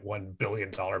 $2.1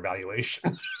 billion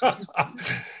valuation. And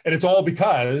it's all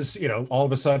because, all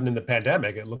of a sudden in the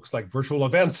pandemic, it looks like virtual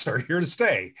events are here to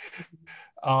stay.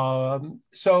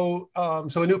 So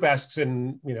Anoop asks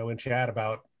in chat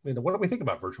about, what do we think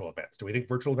about virtual events? Do we think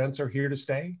virtual events are here to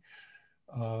stay?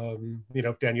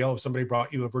 Danielle, if somebody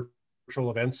brought you a virtual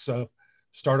events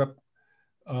startup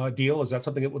deal, is that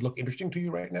something that would look interesting to you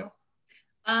right now?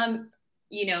 Not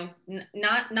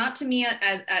to me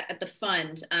at the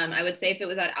fund. I would say if it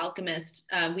was at Alchemist,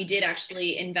 we did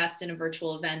actually invest in a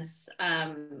virtual events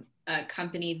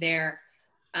company there.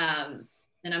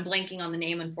 And I'm blanking on the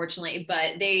name, unfortunately,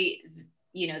 but they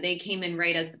came in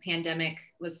right as the pandemic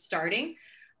was starting.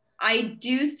 I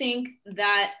do think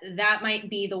that might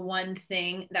be the one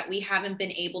thing that we haven't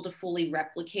been able to fully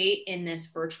replicate in this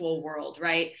virtual world,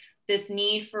 right? This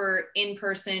need for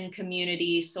in-person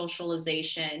community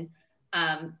socialization.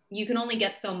 You can only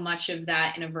get so much of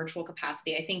that in a virtual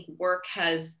capacity. I think work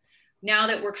has, now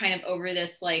that we're kind of over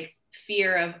this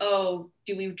fear of, oh,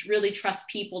 do we really trust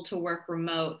people to work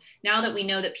remote? Now that we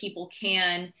know that people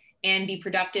can and be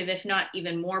productive, if not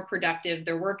even more productive,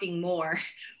 they're working more,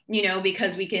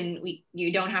 because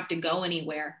you don't have to go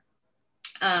anywhere.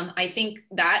 I think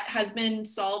that has been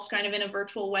solved kind of in a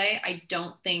virtual way. I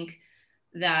don't think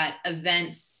that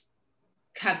events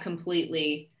have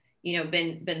completely,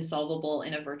 been solvable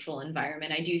in a virtual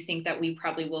environment. I do think that we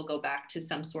probably will go back to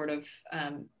some sort of,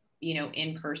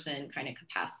 in-person kind of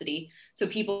capacity so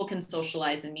people can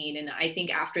socialize and meet. And I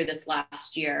think after this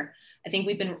last year, I think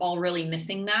we've been all really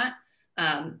missing that.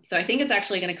 So I think it's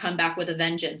actually going to come back with a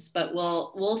vengeance, but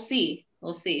we'll see.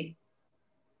 We'll see.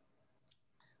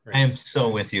 I am so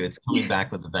with you. It's coming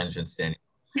back with a vengeance, Daniel.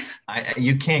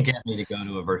 You can't get me to go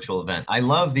to a virtual event. I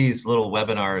love these little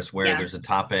webinars where there's a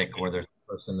topic or there's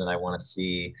a person that I want to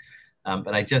see,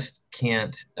 but I just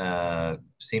can't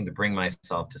seem to bring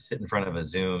myself to sit in front of a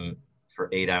Zoom for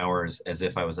 8 hours as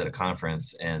if I was at a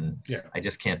conference, and I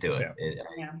just can't do it.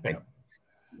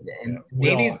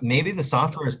 Maybe the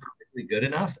software is perfectly good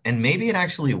enough, and maybe it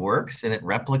actually works and it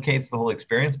replicates the whole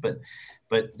experience, but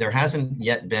there hasn't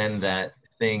yet been that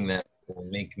thing that will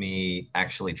make me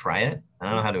actually try it. I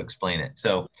don't know how to explain it.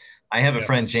 So I have a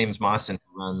friend, James Mawson,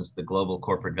 who runs the Global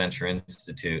Corporate Venture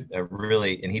Institute,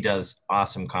 and he does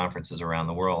awesome conferences around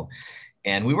the world.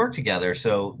 And we work together.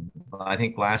 So I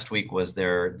think last week was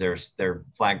their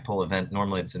flagpole event.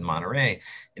 Normally it's in Monterey,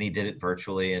 and he did it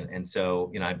virtually. And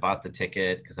so, I bought the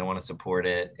ticket because I want to support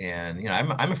it. And,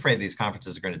 I'm afraid these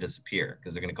conferences are going to disappear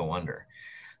because they're going to go under.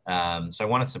 So I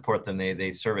want to support them.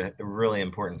 They serve a really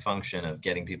important function of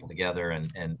getting people together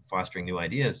and fostering new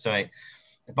ideas. So I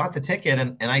bought the ticket,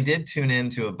 and I did tune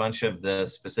into a bunch of the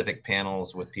specific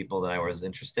panels with people that I was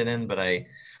interested in, but I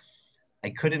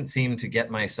couldn't seem to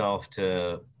get myself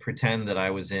to pretend that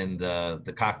I was in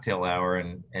the cocktail hour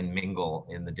and mingle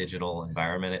in the digital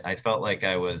environment. I felt like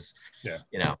I was,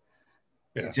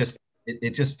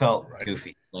 it just felt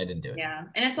goofy. I didn't do it. Yeah.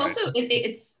 And it's also,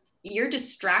 you're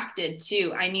distracted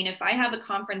too. I mean, if I have a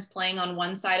conference playing on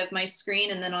one side of my screen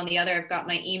and then on the other, I've got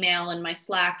my email and my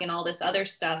Slack and all this other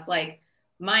stuff,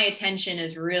 my attention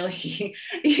is really,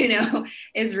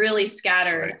 is really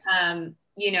scattered. Right.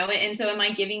 And so am I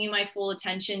giving you my full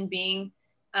attention being,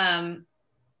 I'm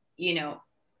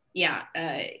not.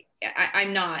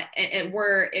 And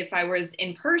if I was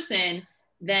in person,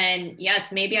 then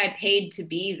yes, maybe I paid to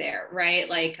be there, right?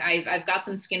 I've got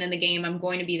some skin in the game. I'm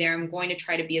going to be there. I'm going to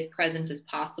try to be as present as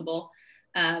possible,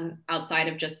 outside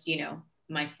of just,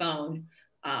 my phone.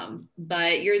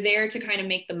 But you're there to kind of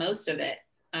make the most of it.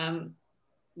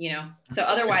 So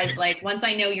otherwise, once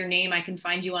I know your name, I can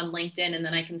find you on LinkedIn, and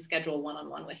then I can schedule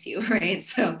one-on-one with you. Right.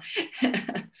 So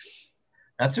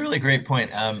that's a really great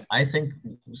point. I think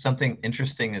something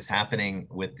interesting is happening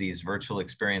with these virtual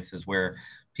experiences where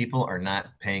people are not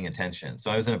paying attention.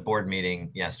 So I was in a board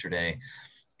meeting yesterday,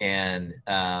 and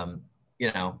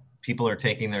you know, people are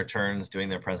taking their turns doing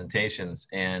their presentations,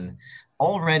 and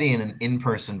already in an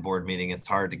in-person board meeting, it's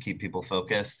hard to keep people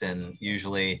focused. And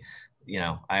usually, you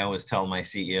know, I always tell my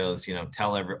CEOs, you know,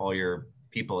 tell all your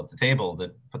people at the table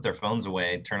to put their phones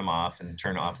away, turn them off, and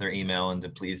turn off their email, and to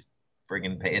please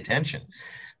friggin' pay attention.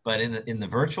 But in the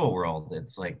virtual world,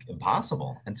 it's like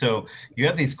impossible. And so you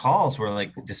have these calls where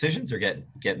like decisions are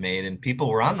get made, and people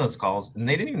were on those calls and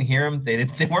they didn't even hear them. They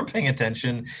weren't paying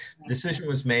attention. Decision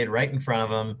was made right in front of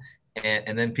them,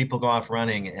 and then people go off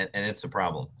running, and it's a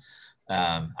problem.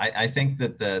 I think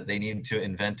that they need to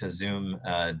invent a Zoom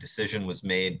decision was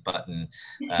made button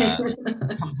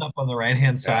comes up on the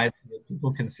right-hand side so that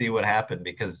people can see what happened,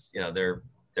 because you know they're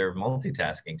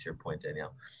multitasking, to your point,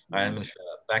 Danielle. All right, I'm going to shut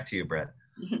up. Back to you, Brett.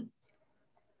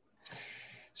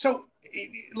 So,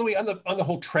 Louis, on the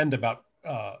whole trend about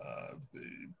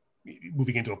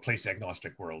moving into a place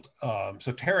agnostic world.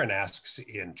 So Taryn asks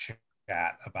in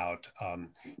chat about,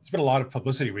 there's been a lot of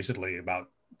publicity recently about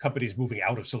companies moving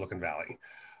out of Silicon Valley,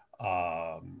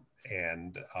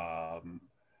 and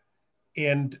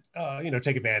you know,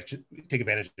 take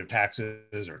advantage of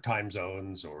taxes or time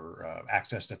zones or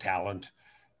access to talent,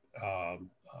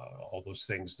 all those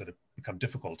things that have become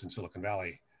difficult in Silicon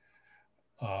Valley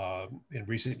in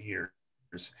recent years.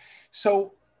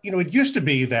 So, you know, it used to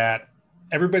be that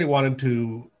everybody wanted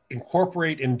to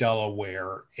incorporate in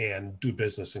Delaware and do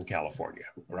business in California,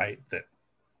 right? That,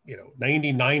 you know,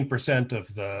 99%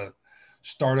 of the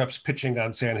startups pitching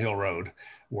on Sand Hill Road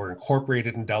were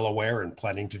incorporated in Delaware and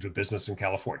planning to do business in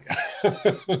California.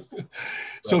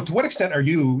 So to what extent are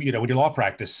you, you know, in your law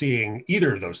practice, seeing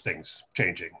either of those things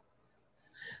changing?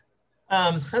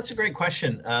 That's a great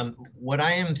question. What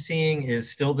I am seeing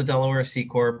is still the Delaware C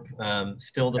Corp,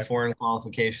 still the foreign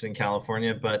qualification in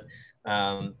California, but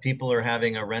people are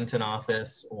having a rent an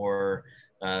office, or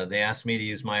they ask me to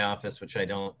use my office, which I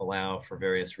don't allow for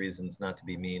various reasons, not to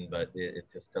be mean, but it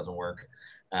just doesn't work.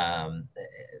 And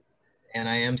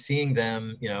I am seeing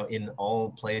them, you know, in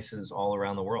all places all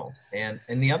around the world. And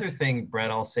the other thing, Brett,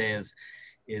 I'll say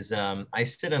is I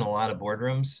sit in a lot of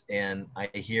boardrooms, and I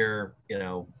hear, you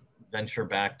know,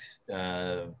 venture-backed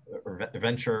or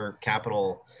venture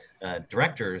capital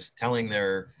directors telling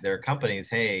their companies,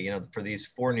 hey, you know, for these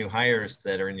 4 new hires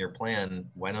that are in your plan,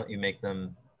 why don't you make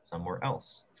them somewhere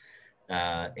else?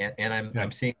 And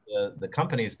I'm seeing the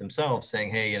companies themselves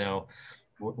saying, hey, you know,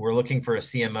 we're looking for a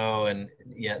CMO, and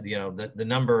yeah, you know,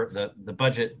 the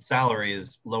budget salary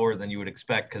is lower than you would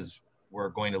expect because we're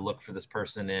going to look for this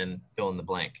person in fill in the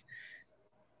blank.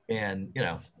 And, you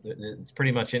know, it's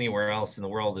pretty much anywhere else in the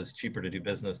world is cheaper to do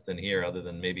business than here, other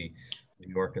than maybe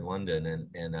New York and London.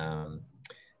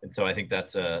 And so I think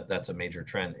that's a major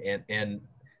trend. And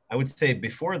I would say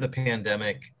before the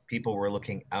pandemic, people were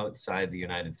looking outside the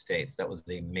United States. That was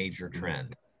a major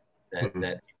trend that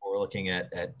people were looking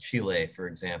at Chile, for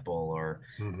example, or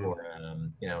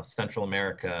you know, Central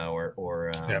America,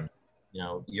 or you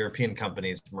know, European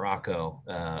companies, Morocco,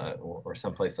 or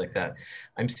someplace like that.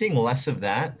 I'm seeing less of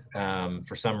that.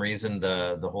 For some reason,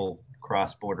 the whole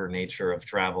cross-border nature of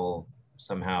travel,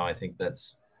 somehow I think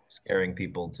that's scaring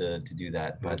people to do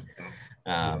that. But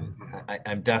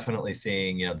I'm definitely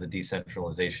seeing, you know, the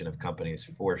decentralization of companies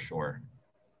for sure.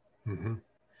 And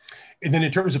then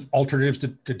in terms of alternatives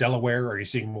to Delaware, are you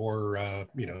seeing more,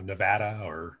 you know, Nevada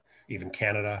or even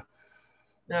Canada?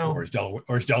 No. Or is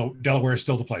Delaware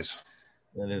still the place?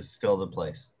 It is still the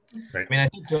place. Right. I mean, I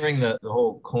think during the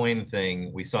whole coin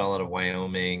thing, we saw a lot of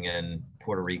Wyoming and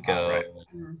Puerto Rico,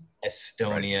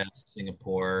 Estonia,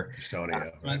 Singapore.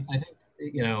 Estonia, right. I think,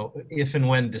 you know, if and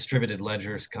when distributed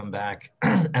ledgers come back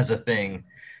as a thing,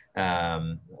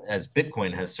 as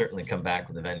Bitcoin has certainly come back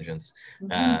with a vengeance, you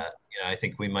know, I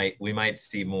think we might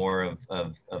see more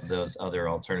of those other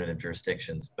alternative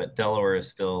jurisdictions, but Delaware is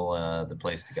still the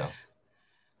place to go.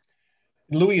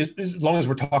 Louis, as long as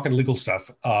we're talking legal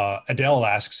stuff, Adele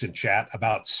asks in chat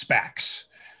about SPACs.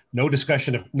 No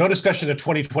discussion of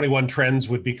 2021 trends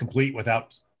would be complete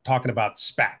without talking about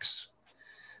SPACs.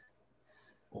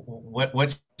 Where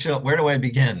do I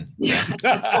begin?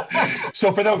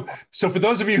 So for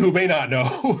those of you who may not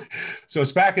know, so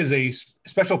SPAC is a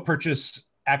special purchase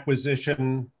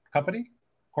acquisition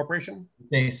corporation?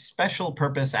 A special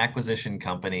purpose acquisition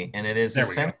company, and it is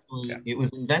essentially, it was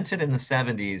invented in the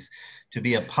 70s to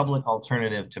be a public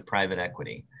alternative to private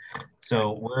equity.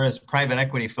 So whereas private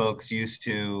equity folks used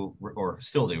to, or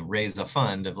still do, raise a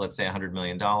fund of, let's say, $100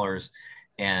 million,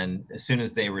 and as soon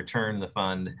as they return the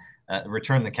fund,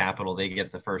 return the capital. They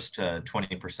get the first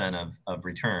 20% of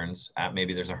returns.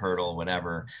 Maybe there's a hurdle,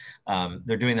 whatever.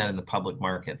 They're doing that in the public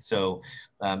market. So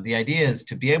the idea is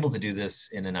to be able to do this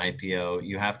in an IPO,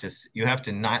 you have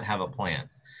to not have a plan.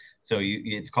 So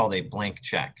it's called a blank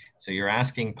check. So you're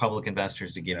asking public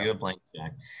investors to give you a blank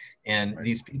check. And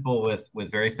these people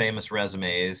with very famous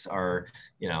resumes are,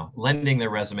 lending their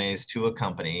resumes to a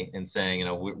company and saying,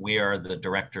 we are the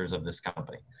directors of this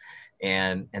company.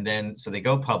 And then, so they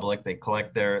go public, they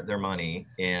collect their money,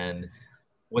 and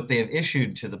what they have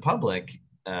issued to the public,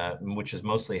 which is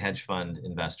mostly hedge fund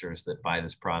investors that buy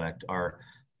this product, are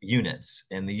units.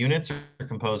 And the units are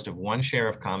composed of 1 share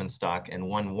of common stock and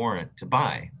 1 warrant to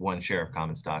buy 1 share of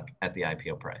common stock at the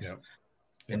IPO price. Yep.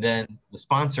 And then the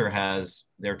sponsor has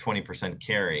their 20%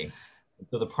 carry.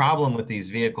 So the problem with these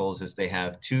vehicles is they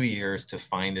have 2 years to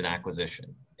find an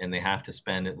acquisition, and they have to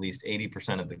spend at least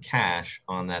 80% of the cash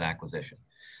on that acquisition.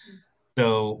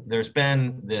 So there's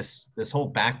been this whole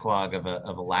backlog of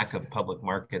a lack of public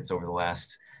markets over the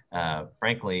last,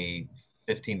 frankly,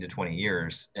 15 to 20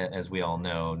 years, as we all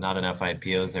know, not enough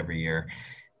IPOs every year.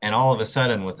 And all of a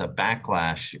sudden, with a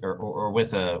backlash or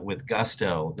with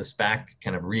gusto, the SPAC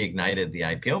kind of reignited the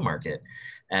IPO market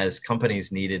as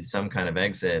companies needed some kind of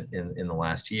exit in the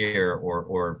last year,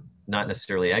 or not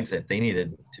necessarily exit. They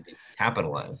needed to be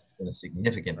capitalized in a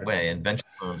significant way. And venture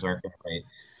firms aren't going to write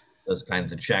those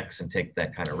kinds of checks and take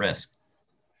that kind of risk.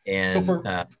 And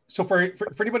so for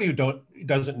anybody who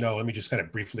doesn't know, let me just kind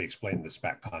of briefly explain the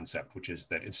SPAC concept, which is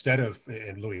that instead of,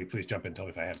 and Louis, please jump in and tell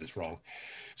me if I have this wrong.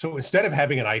 So instead of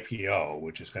having an IPO,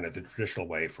 which is kind of the traditional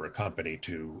way for a company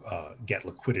to get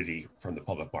liquidity from the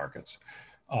public markets,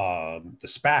 the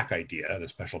SPAC idea, the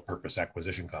special purpose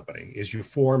acquisition company, is you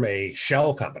form a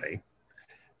shell company,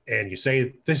 and you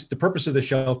say the purpose of the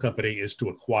shell company is to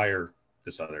acquire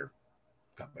this other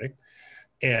company.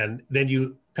 And then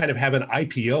you kind of have an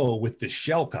IPO with the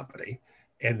shell company.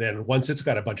 And then once it's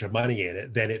got a bunch of money in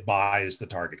it, then it buys the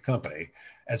target company,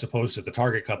 as opposed to the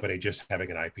target company just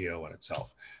having an IPO on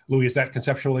itself. Louis, is that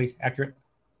conceptually accurate?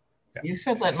 Yeah. You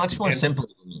said that much more simply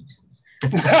than me.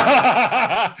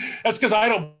 That's because I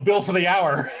don't bill for the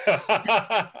hour.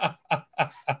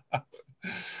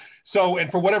 So, and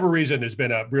for whatever reason, there's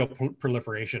been a real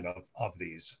proliferation of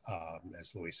these,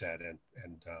 as Louis said, and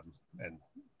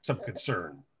some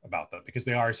concern about them, because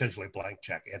they are essentially blank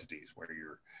check entities where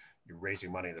you're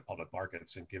raising money in the public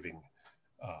markets and giving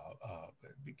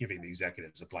the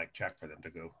executives a blank check for them to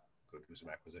go do some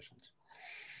acquisitions.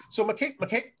 So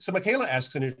Michaela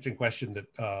asks an interesting question that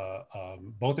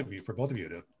both of you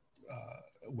to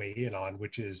weigh in on,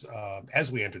 which is,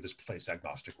 as we enter this place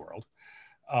agnostic world,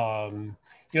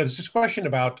 there's this question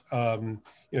about,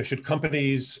 should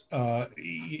companies,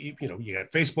 you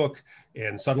get Facebook,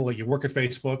 and suddenly you work at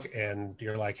Facebook and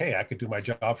you're like, hey, I could do my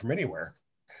job from anywhere.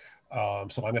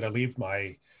 So I'm going to leave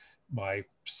my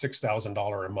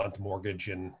 $6,000 a month mortgage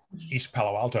in East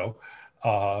Palo Alto,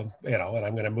 and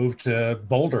I'm going to move to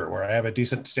Boulder, where I have a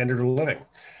decent standard of living.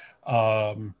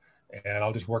 And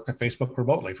I'll just work at Facebook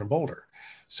remotely from Boulder.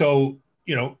 So,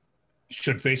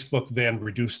 should Facebook then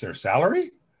reduce their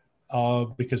salary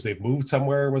because they've moved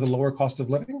somewhere with a lower cost of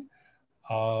living?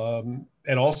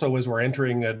 And also, as we're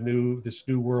entering this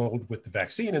new world with the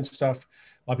vaccine and stuff,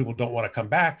 a lot of people don't want to come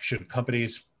back. Should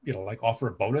companies, offer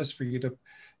a bonus for you to,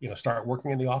 start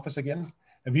working in the office again?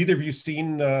 Have either of you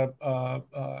seen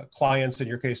clients, in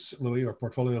your case, Louis, or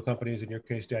portfolio companies, in your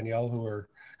case, Danielle, who are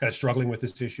kind of struggling with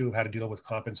this issue of how to deal with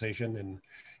compensation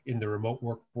in the remote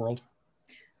work world?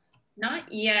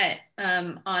 Not yet.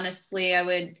 Honestly,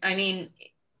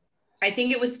 I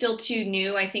think it was still too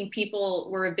new. I think people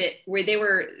were a bit where they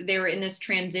were in this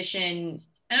transition,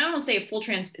 and I don't want to say a full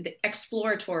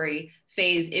exploratory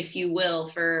phase, if you will,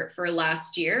 for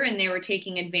last year. And they were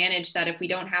taking advantage that if we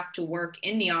don't have to work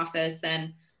in the office,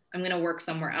 then I'm going to work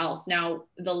somewhere else. Now,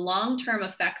 the long-term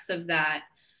effects of that,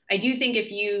 I do think if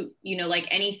you like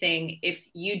anything, if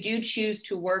you do choose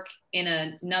to work in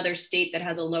another state that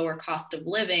has a lower cost of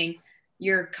living,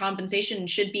 your compensation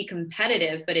should be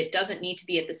competitive, but it doesn't need to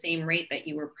be at the same rate that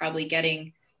you were probably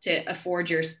getting to afford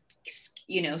your,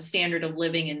 standard of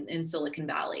living in Silicon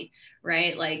Valley,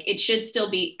 right? Like, it should still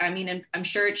be, I'm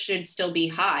sure it should still be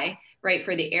high, right,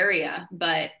 for the area,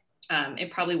 but it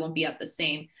probably won't be at the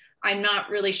same. I'm not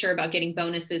really sure about getting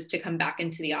bonuses to come back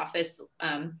into the office.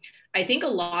 I think a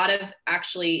lot of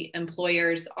actually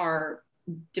employers are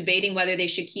debating whether they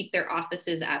should keep their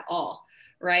offices at all.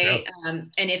 Right. Yeah.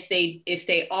 And if they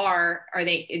are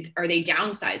they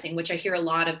downsizing, which I hear a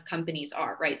lot of companies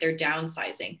are, right? They're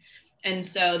downsizing. And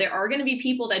so there are going to be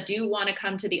people that do want to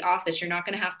come to the office. You're not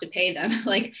going to have to pay them.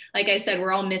 Like I said,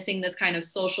 we're all missing this kind of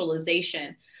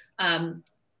socialization.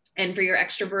 And for your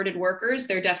extroverted workers,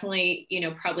 they're definitely,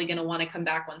 probably going to want to come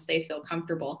back once they feel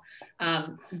comfortable.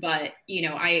 But,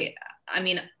 I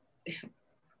mean,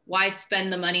 why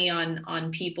spend the money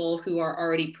on people who are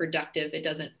already productive? It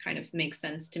doesn't kind of make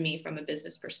sense to me from a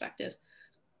business perspective.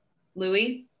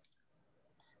 Louis?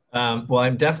 Well,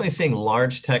 I'm definitely seeing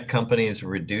large tech companies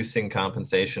reducing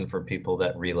compensation for people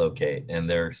that relocate, and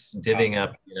they're divvying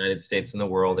up the United States and the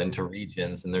world into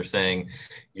regions, and they're saying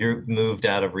you've moved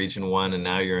out of region 1 and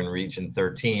now you're in region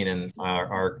 13, and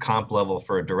our comp level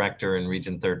for a director in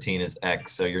region 13 is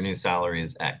X, so your new salary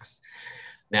is X.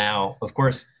 Now, of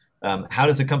course, how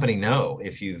does a company know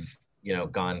if you've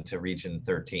gone to region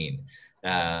 13?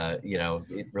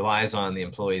 It relies on the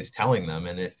employees telling them,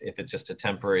 and if it's just a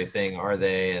temporary thing, are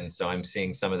they? And so I'm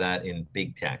seeing some of that in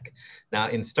big tech. Now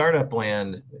in startup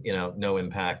land, no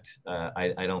impact.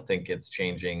 I don't think it's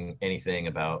changing anything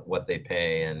about what they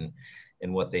pay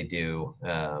and what they do,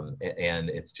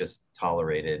 and it's just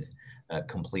tolerated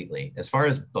completely. As far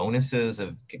as bonuses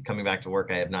of coming back to work,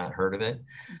 I have not heard of it.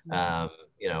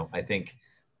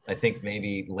 I think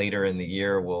maybe later in the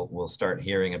year we'll start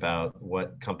hearing about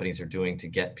what companies are doing to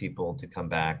get people to come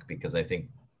back, because I think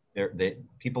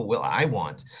people will. I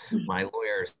want my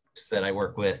lawyers that I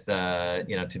work with,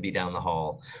 to be down the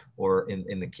hall or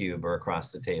in the cube or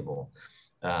across the table.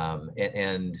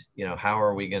 How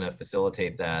are we going to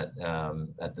facilitate that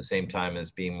at the same time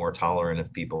as being more tolerant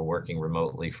of people working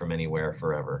remotely from anywhere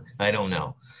forever? I don't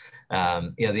know.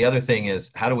 The other thing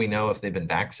is, how do we know if they've been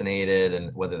vaccinated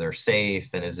and whether they're safe,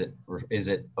 and is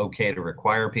it okay to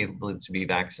require people to be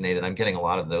vaccinated? I'm getting a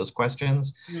lot of those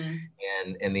questions,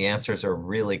 and the answers are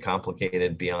really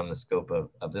complicated beyond the scope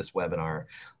of this webinar.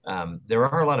 There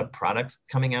are a lot of products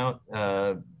coming out,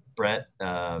 Brett,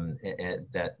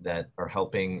 that are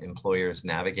helping employers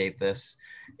navigate this,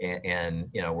 and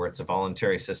where it's a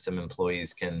voluntary system,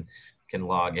 employees can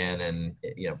log in and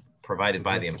provided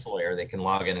by the employer, they can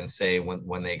log in and say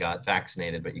when they got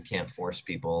vaccinated, but you can't force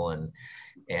people.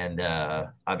 And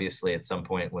obviously at some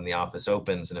point when the office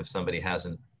opens, and if somebody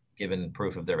hasn't given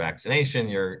proof of their vaccination,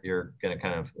 you're going to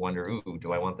kind of wonder, ooh,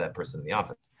 do I want that person in the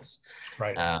office?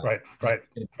 Right.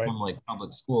 It's like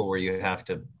public school, where you have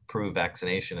to prove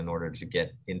vaccination in order to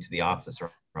get into the office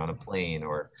or on a plane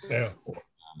or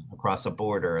across a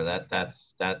border.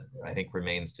 That I think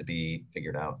remains to be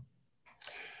figured out.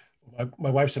 My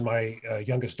wife's and my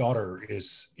youngest daughter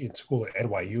is in school at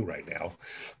NYU right now.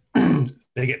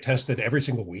 They get tested every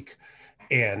single week,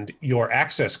 and your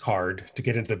access card to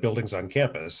get into the buildings on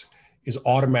campus is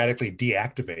automatically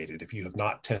deactivated if you have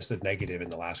not tested negative in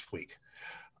the last week.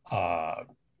 Wow.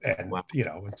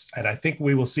 And I think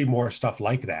we will see more stuff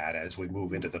like that as we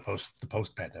move into the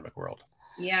post-pandemic world.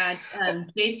 Yeah,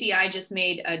 JCI just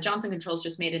made Johnson Controls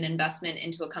just made an investment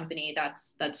into a company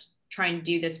that's trying to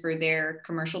do this for their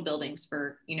commercial buildings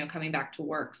for coming back to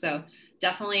work. So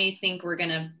definitely think we're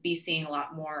going to be seeing a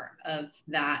lot more of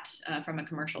that from a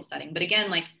commercial setting. But again,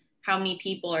 like, how many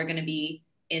people are going to be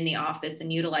in the office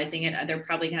and utilizing it? They're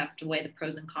probably going to have to weigh the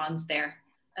pros and cons there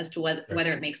as to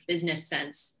whether it makes business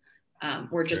sense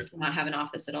or just not have an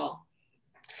office at all.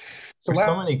 So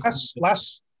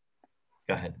last.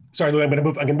 Go ahead. Sorry, Lou, I'm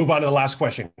going to move on to the last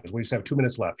question because we just have 2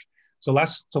 minutes left. So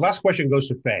last question goes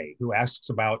to Faye, who asks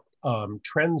about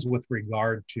trends with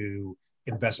regard to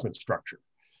investment structure.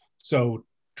 So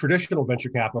traditional venture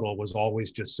capital was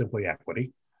always just simply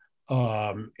equity.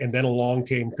 And then along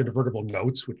came convertible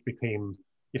notes, which became,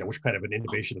 which kind of an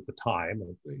innovation at the time,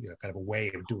 kind of a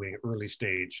way of doing early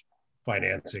stage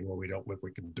financing where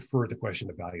we can defer the question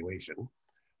of valuation.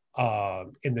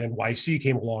 And then YC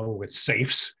came along with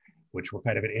safes, which were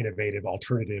kind of an innovative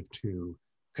alternative to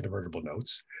convertible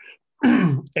notes.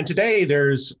 And today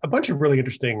there's a bunch of really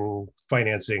interesting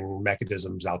financing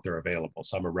mechanisms out there available.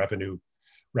 Some are revenue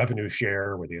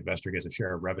share, where the investor gets a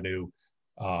share of revenue.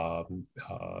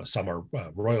 Some are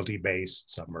royalty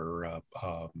based. Some are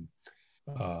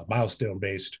milestone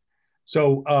based.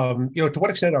 So, to what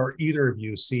extent are either of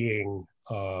you seeing,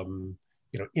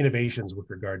 innovations with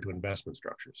regard to investment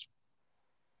structures?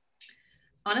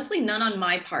 Honestly, none on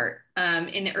my part.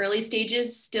 In the early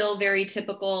stages, still very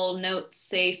typical note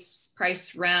safes,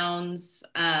 price rounds.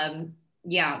 Not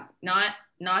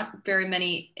very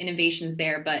many innovations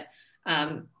there, but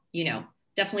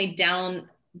definitely down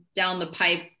the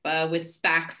pipe with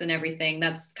SPACs and everything.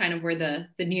 That's kind of where the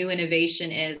new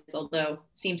innovation is, although it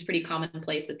seems pretty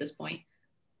commonplace at this point.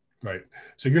 Right.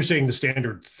 So you're seeing the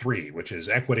standard 3, which is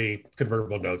equity,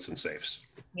 convertible notes, and safes.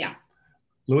 Yeah.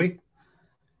 Louis?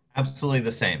 Absolutely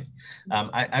the same.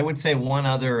 I would say one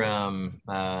other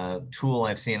tool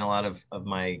I've seen a lot of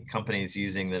my companies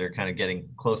using that are kind of getting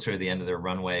closer to the end of their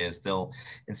runway is they'll,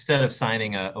 instead of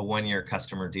signing a 1-year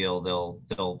customer deal,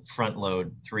 they'll front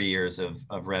load 3 years of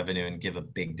revenue and give a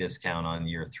big discount on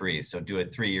year 3. So do a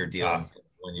 3-year deal instead of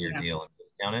a 1-year deal and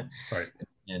discount it. Right.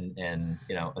 And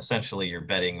you know, essentially you're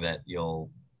betting that you'll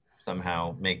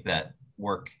somehow make that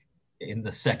work in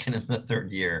the 2nd and the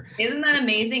 3rd year. Isn't that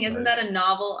amazing? Isn't that a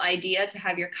novel idea to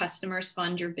have your customers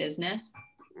fund your business?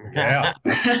 Yeah,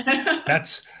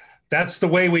 that's the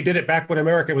way we did it back when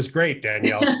America was great,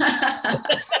 Danielle.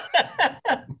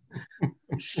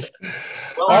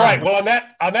 All right. Well, on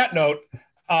that note,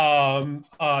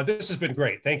 this has been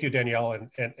great. Thank you, Danielle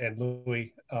and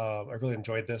Louis. I really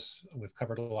enjoyed this. We've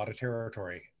covered a lot of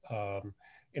territory.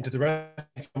 And to the rest,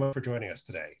 thank you for joining us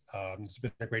today. It's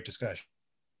been a great discussion.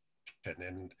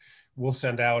 And we'll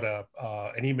send out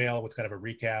an email with kind of a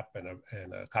recap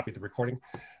and a copy of the recording.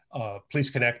 Please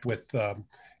connect with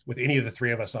any of the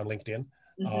 3 of us on LinkedIn,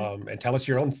 and tell us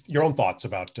your own thoughts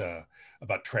about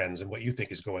trends and what you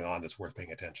think is going on that's worth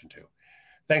paying attention to.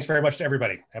 Thanks very much to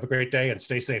everybody. Have a great day and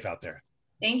stay safe out there.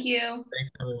 Thank you.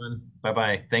 Thanks, everyone.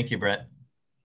 Bye-bye. Thank you, Brett.